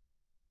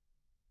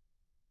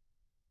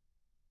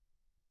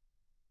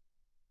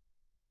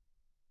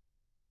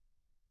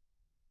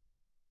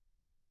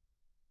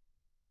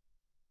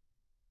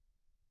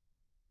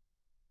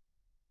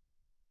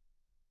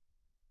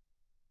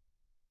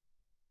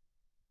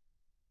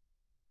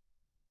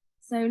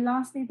 So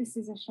lastly, this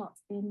is a shot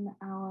in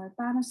our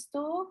banner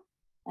store.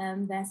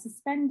 They're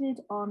suspended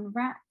on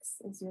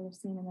racks, as you'll have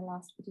seen in the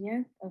last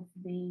video, of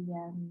the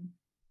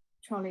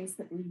trolleys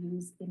that we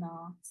use in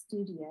our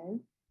studio.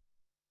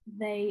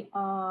 They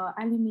are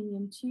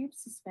aluminium tubes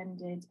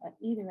suspended at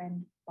either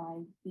end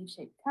by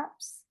V-shaped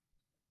cups.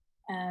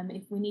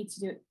 If we need to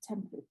do it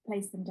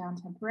place them down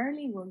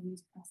temporarily, we'll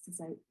use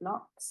plastizote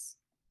blocks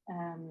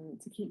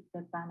to keep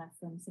the banner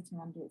from sitting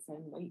under its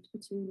own weight for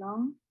too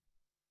long.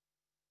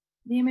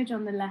 The image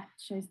on the left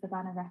shows the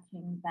banner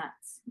racking that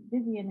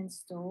Vivian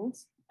installed.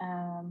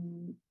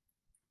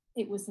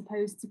 It was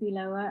supposed to be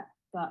lower,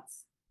 but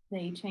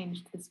they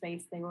changed the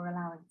space they were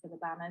allowing for the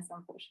banners,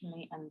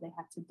 unfortunately, and they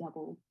had to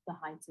double the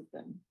height of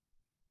them.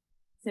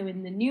 So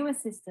in the newer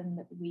system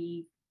that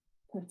we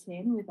put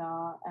in with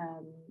our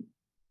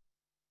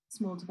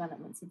small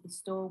developments of the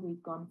store,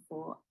 we've gone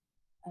for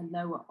a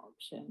lower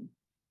option.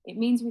 It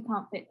means we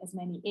can't fit as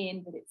many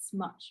in, but it's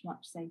much,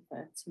 much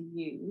safer to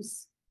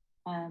use.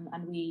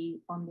 And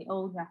we, on the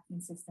old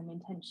racking system,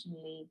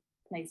 intentionally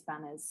place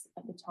banners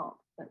at the top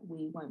that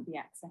we won't be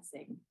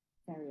accessing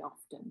very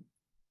often.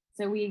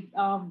 So we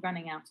are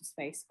running out of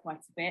space quite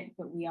a bit,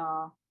 but we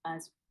are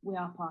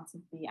part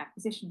of the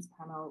acquisitions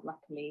panel,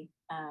 luckily.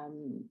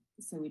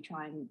 So we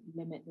try and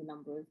limit the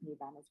number of new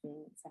banners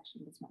being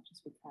accessioned as much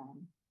as we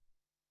can.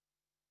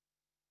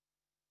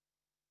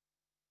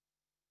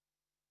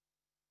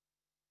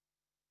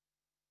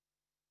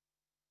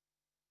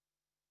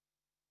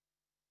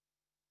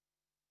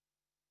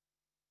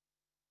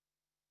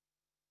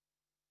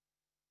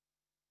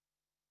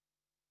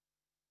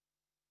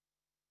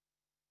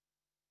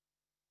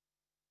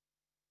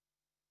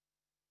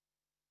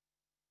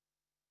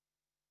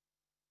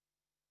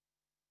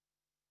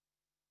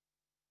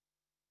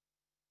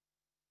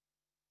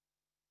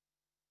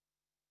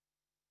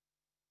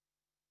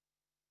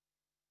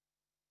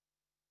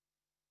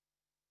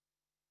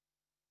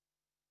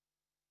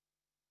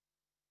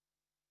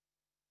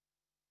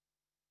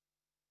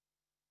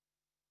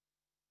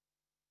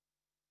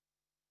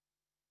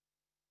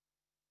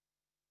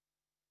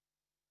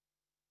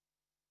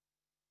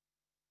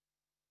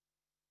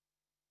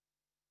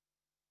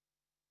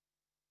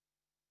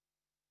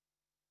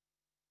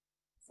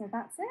 So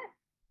that's it.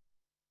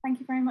 Thank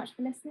you very much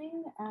for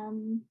listening.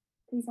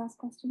 Please ask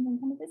questions and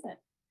come and visit.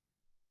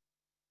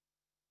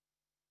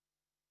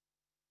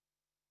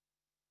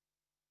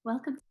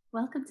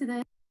 Welcome to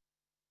the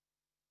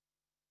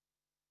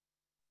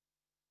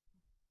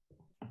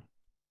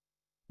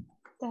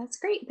That's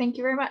great. Thank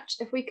you very much.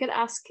 If we could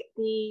ask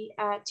the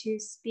 2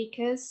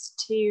 speakers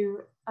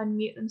to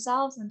unmute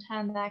themselves and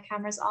turn their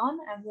cameras on,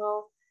 and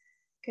we'll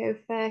go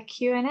for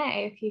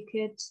Q&A. If you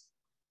could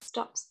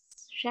stop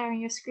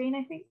sharing your screen,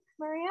 I think,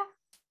 Maria.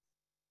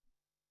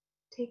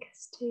 Take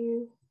us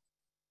to...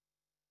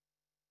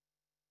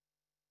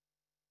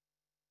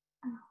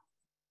 Oh,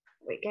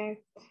 there we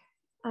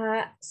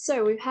go.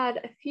 So we've had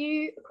a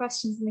few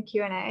questions in the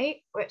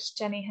Q&A, which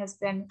Jenny has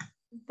been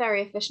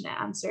very efficient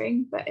at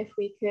answering, but if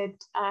we could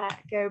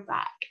go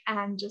back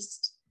and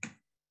just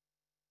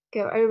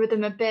go over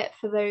them a bit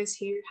for those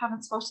who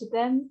haven't spotted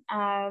them.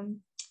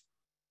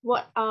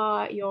 What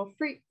are your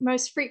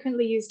most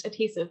frequently used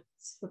adhesives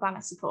for banner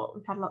support?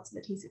 We've had lots of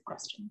adhesive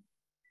questions.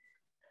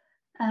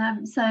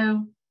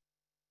 So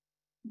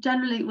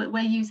generally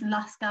we're using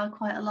Lascaux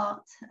quite a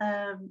lot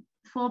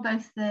for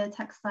both the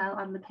textile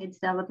and the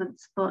painted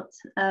elements, but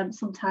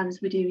sometimes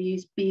we do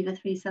use Beaver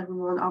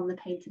 371 on the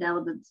painted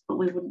elements, but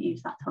we wouldn't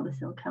use that on the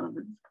silk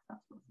elements because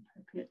that's what's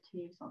appropriate to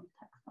use on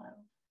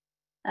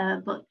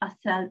textiles. But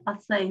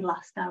I'd say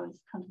Lascaux is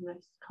kind of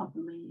most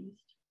commonly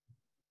used.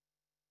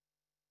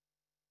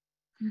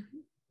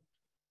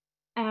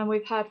 And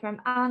we've heard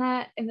from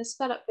Anna in the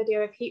sped up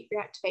video of heat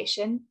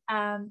reactivation,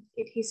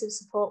 adhesive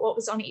support, what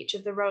was on each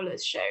of the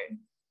rollers shown,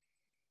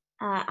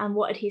 and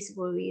what adhesive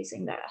were we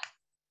using there?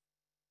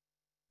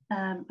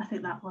 I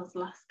think that was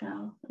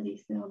Lascaux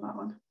adhesive on that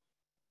one.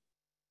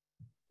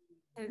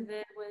 So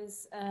there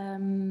was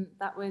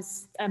that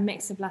was a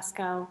mix of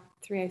Lascaux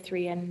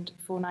 303 and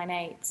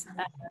 498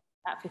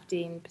 at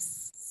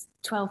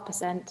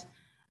 12%,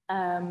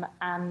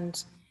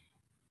 and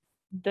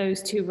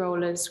those two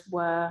rollers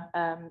were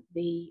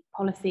the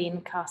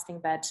polythene casting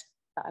bed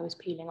that I was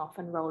peeling off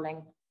and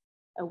rolling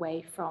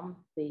away from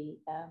the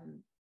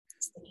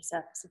sticky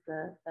surface of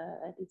the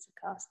adhesive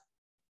cast.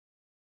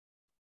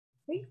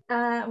 We've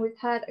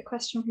had a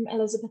question from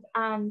Elizabeth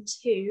Ann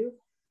too.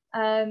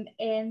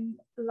 In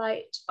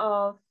light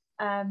of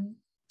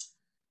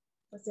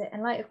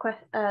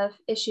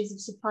issues of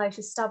supply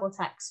for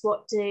Stabiltex,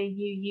 what do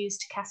you use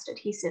to cast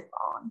adhesive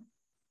on?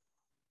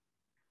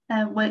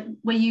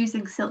 We're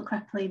using silk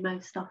crepeline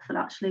most often.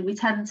 Actually, we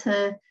tend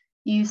to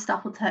use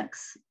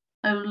Stabiltex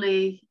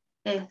only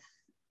if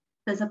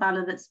there's a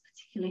banner that's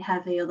particularly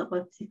heavy or that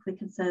we're particularly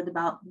concerned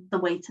about the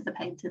weight of the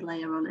painted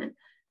layer on it.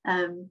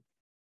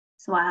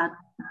 So I had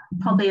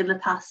probably in the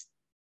past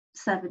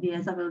 7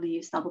 years, I've only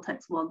used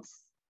Stabiltex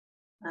once.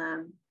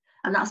 And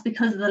that's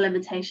because of the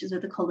limitations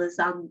with the colours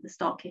and the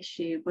stock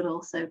issue, but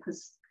also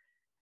because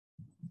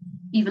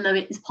even though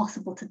it is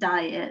possible to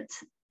dye it,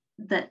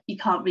 that you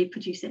can't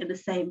reproduce it in the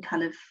same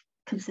kind of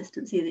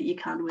consistency that you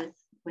can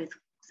with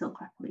silk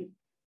crepeline.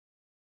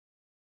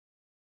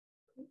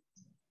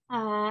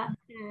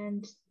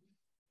 And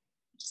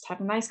just had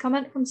a nice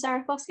comment from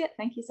Sarah Foskett.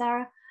 Thank you,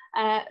 Sarah.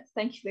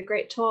 Thank you for the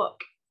great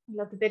talk. I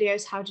love the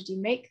videos. How did you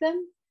make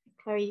them?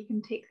 Chloe, you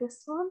can take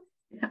this one.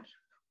 Yeah.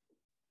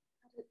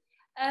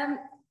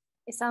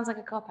 It sounds like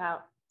a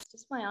cop-out. It's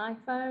just my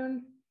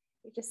iPhone.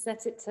 We just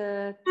set it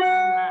to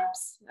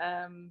time-lapse,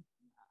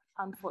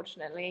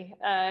 unfortunately.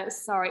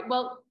 Sorry.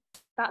 Well,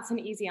 that's an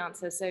easy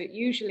answer. So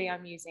usually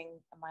I'm using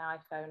my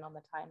iPhone on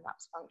the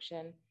time-lapse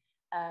function,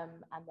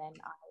 and then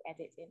I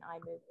edit in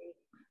iMovie.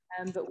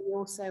 But we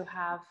also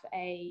have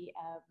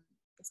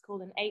it's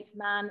called an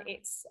 8-man.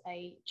 It's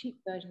a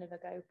cheap version of a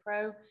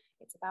GoPro.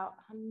 It's about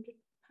 £100.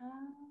 I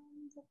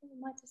think we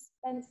might have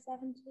spent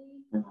 70.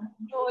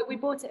 Sure, we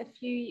bought it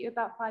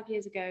about 5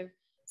 years ago.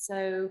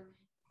 So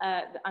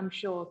I'm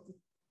sure,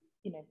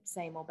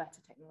 same or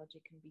better technology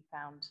can be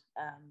found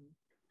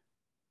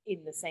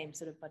in the same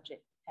sort of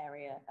budget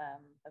area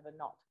of a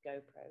not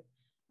GoPro.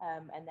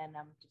 And then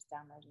I'm just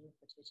downloading the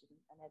footage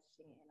and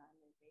editing it in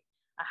iMovie.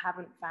 I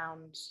haven't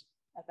found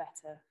a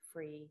better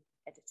free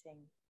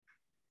editing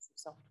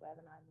software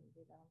than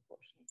iMovie though,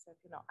 unfortunately. So if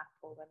you're not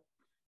Apple, then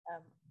I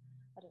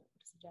don't know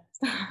what to suggest.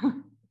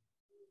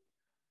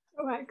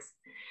 Works.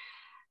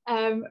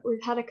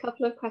 We've had a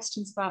couple of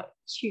questions about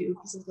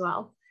tubes as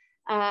well.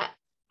 How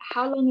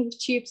long are the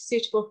tubes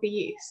suitable for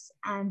use,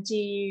 and do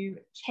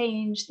you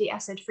change the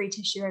acid-free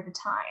tissue over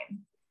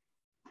time?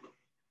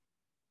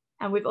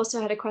 And we've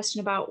also had a question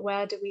about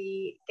where do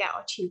we get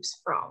our tubes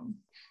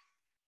from?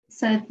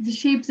 So the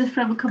tubes are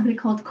from a company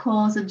called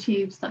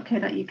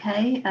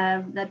causeandtubes.co.uk.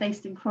 They're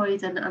based in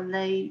Croydon, and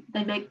they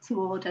make to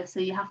order,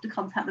 so you have to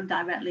contact them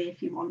directly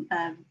if you want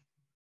them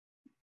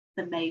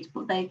made.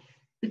 But the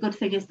good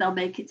thing is they'll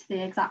make it to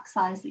the exact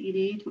size that you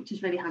need, which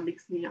is really handy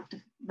because you don't have to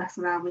mess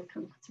around with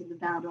kind of cutting them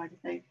down or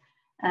anything.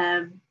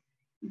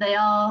 They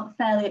are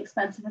fairly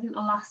expensive. I think the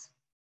last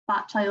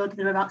batch I ordered,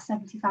 they were about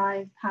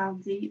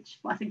 £75 each.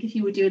 But I think if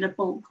you were doing a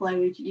bulk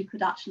load, you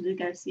could actually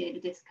negotiate a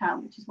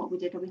discount, which is what we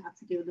did when we had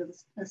to do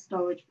a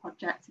storage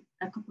project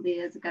a couple of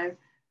years ago.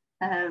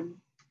 So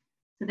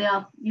they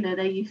are,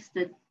 they're used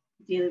to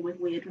dealing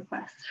with weird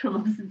requests from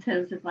us in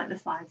terms of like the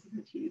sizes of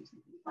the tubes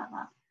and things like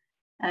that.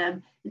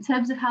 In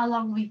terms of how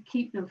long we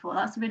keep them for,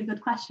 that's a really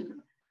good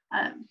question.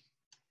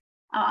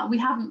 We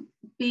haven't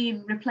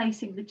been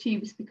replacing the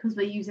tubes because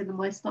we're using the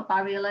moist stop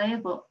barrier layer,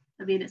 but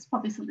I mean, it's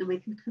probably something we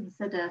can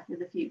consider in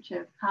the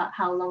future,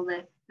 how long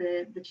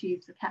the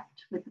tubes are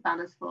kept with the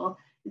banners for.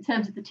 In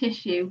terms of the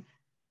tissue,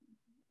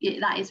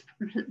 that is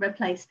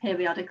replaced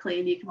periodically,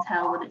 and you can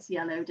tell when it's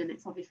yellowed and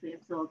it's obviously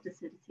absorbed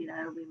acidity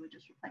there, and we would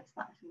just replace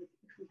that if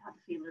we had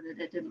a feeling that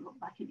it didn't look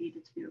like it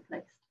needed to be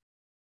replaced.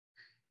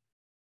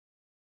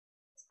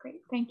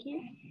 Great, thank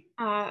you.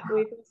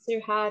 We've also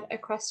had a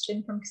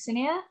question from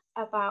Ksenia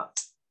about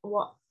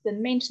what the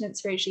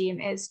maintenance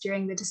regime is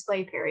during the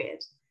display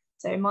period.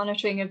 So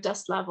monitoring of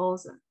dust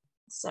levels and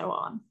so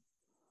on.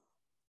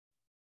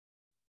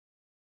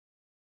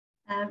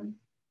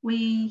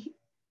 We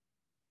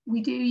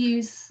do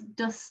use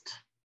dust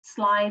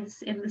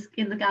slides in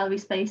the gallery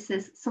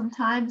spaces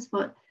sometimes,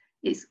 but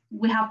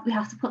we have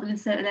to put them in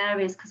certain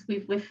areas because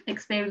we've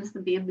experienced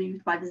them being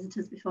moved by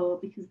visitors before,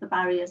 because the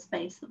barrier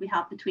space that we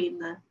have between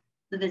the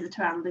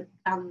visitor and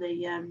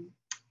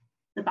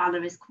the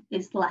banner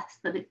is less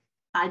than it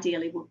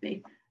ideally would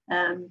be.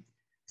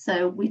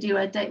 So we do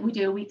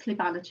a weekly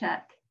banner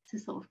check to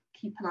sort of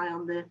keep an eye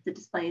on the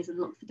displays and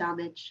look for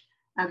damage,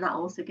 and that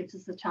also gives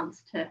us a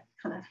chance to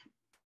kind of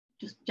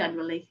just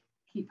generally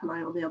keep an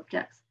eye on the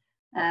objects.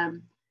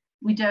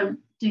 We don't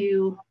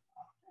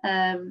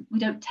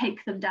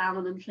take them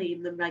down and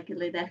clean them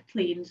regularly. They're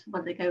cleaned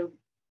when they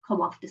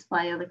come off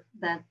display, or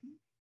they're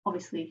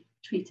obviously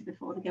treated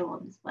before they go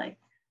on display.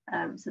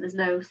 So there's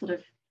no sort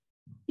of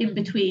in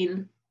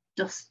between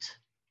dust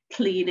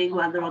cleaning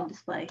when they're on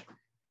display.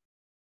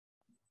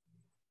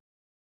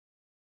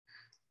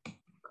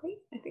 Great,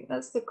 I think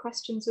that's the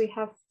questions we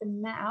have for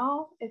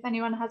now. If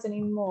anyone has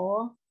any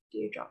more,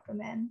 do drop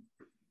them in.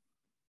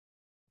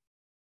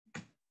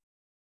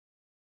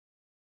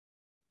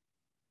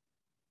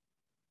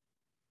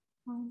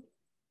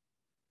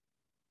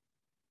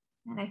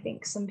 And I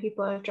think some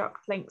people have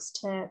dropped links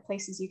to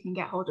places you can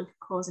get hold of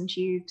cores and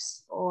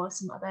tubes, or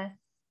some other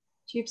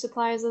tube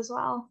suppliers as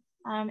well,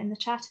 in the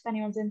chat if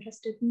anyone's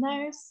interested in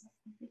those.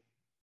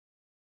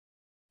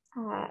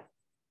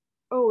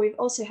 Oh, we've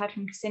also had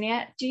from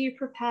Ksenia, do you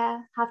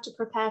have to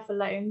prepare for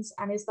loans,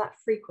 and is that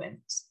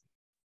frequent?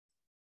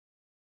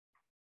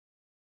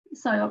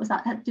 Sorry, what was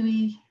that? Do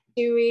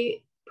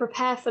we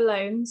prepare for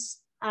loans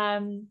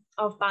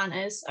of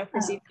banners? I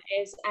presume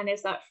it is, and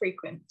is that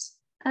frequent?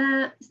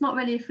 It's not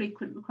really a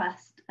frequent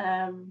request,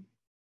 but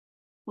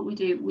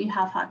we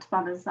have had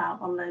banners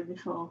out on loan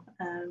before.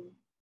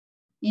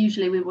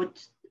 Usually we would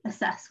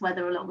assess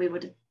whether or not we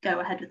would go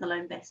ahead with the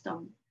loan based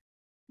on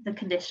the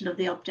condition of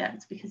the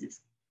object, because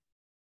it's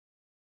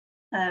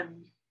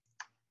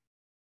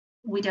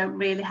we don't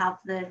really have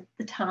the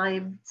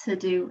time to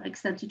do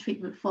extensive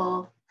treatment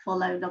for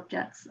loan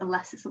objects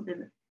unless it's something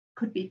that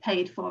could be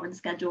paid for and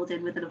scheduled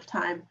in with enough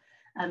time,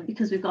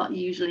 because we've got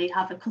usually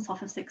have a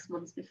cut-off of 6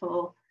 months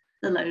before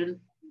the loan.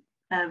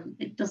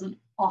 It doesn't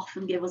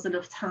often give us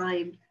enough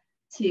time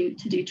to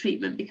do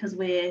treatment, because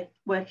we're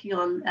working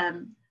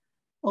on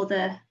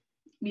other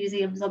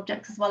museums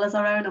objects as well as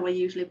our own, and we're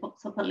usually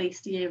booked up at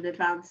least a year in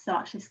advance, so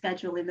actually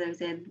scheduling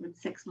those in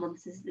 6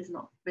 months is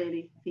not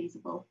really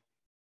feasible.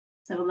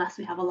 So unless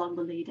we have a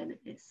longer lead in,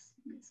 it's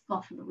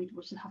often that we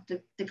would just have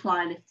to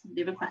decline if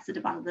somebody requested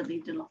a ban that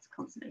needed a lot of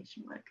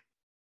conservation work.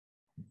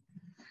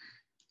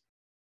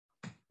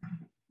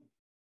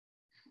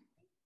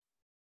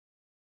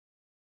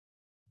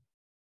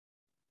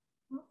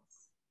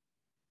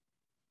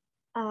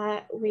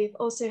 We've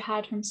also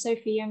had from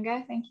Sophie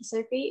Younger, thank you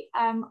Sophie,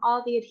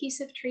 are the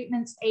adhesive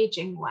treatments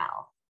aging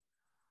well?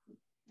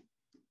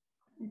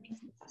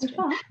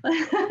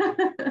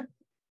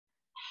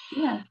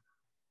 Yeah.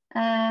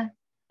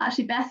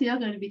 Actually, Beth, you're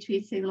going to be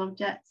treating an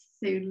object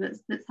soon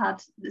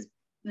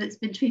that's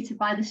been treated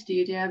by the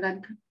studio and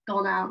then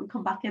gone out and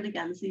come back in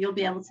again, so you'll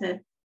be able to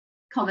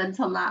comment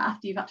on that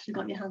after you've actually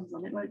got your hands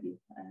on it, won't you?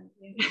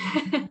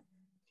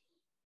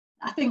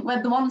 I think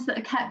when the ones that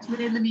are kept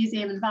within the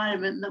museum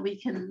environment that we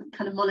can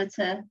kind of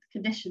monitor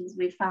conditions,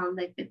 we've found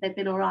they've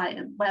been all right,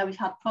 and where we've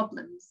had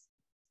problems,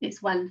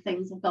 it's when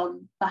things have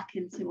gone back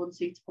into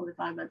unsuitable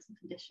environmental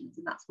conditions,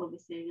 and that's when we're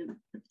seeing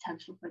the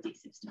potential for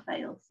adhesives to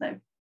fail. So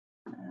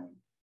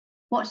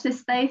watch this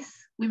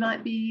space. We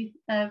might be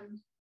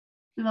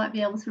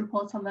able to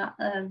report on that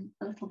a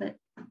little bit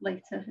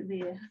later in the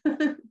year.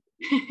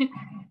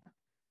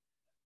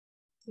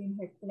 Soon,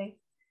 hopefully.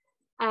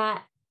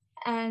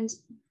 And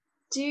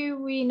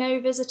do we know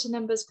visitor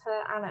numbers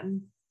per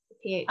annum for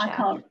PHM?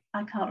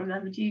 I can't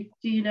remember. Do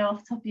you know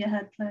off the top of your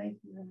head, Kloe?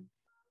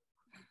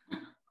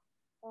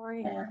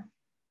 Sorry. Yeah.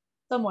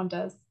 Someone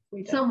does.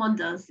 Someone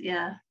does.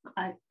 Yeah.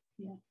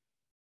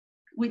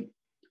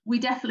 We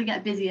definitely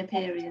get busier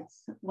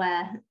periods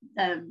where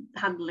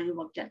handling of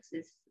objects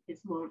is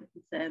more of a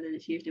concern, and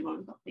it's usually when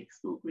we've got big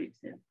school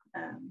groups in.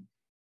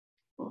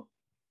 But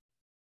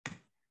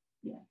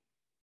yeah,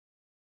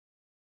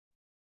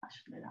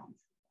 actually that was.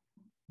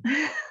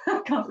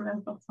 I can't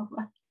remember off the top of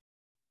my head.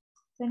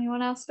 Has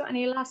anyone else got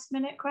any last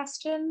minute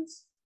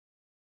questions?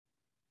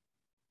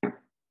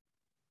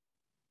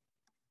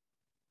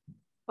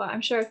 Well,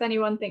 I'm sure if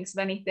anyone thinks of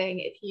anything,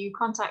 if you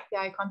contact the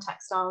Icon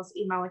Textiles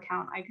email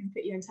account, I can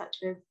put you in touch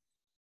with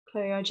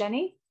Kloe or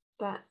Jenny.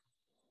 But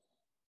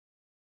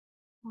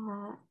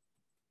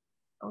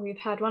we've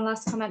had one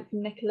last comment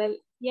from Nicola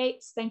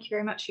Yates. Thank you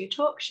very much for your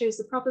talk. Shows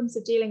the problems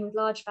of dealing with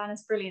large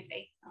banners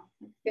brilliantly.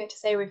 I'm going to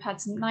say we've had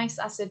some nice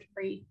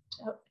acid-free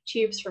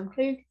tubes from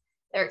Kloe.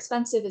 They're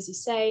expensive, as you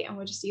say, and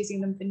we're just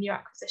using them for new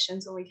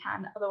acquisitions where we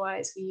can.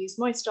 Otherwise, we use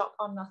moist stock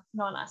on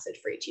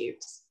non-acid-free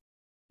tubes.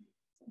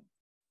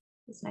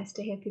 It's nice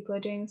to hear people are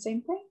doing the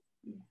same thing.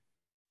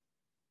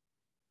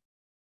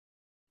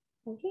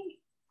 Okay.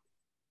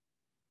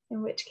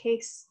 In which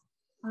case,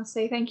 I'll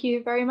say thank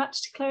you very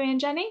much to Kloe and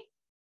Jenny,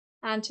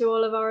 and to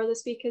all of our other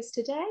speakers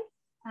today.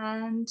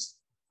 And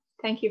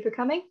thank you for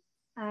coming.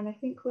 And I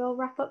think we'll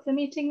wrap up the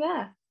meeting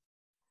there.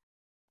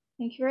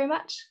 Thank you very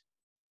much.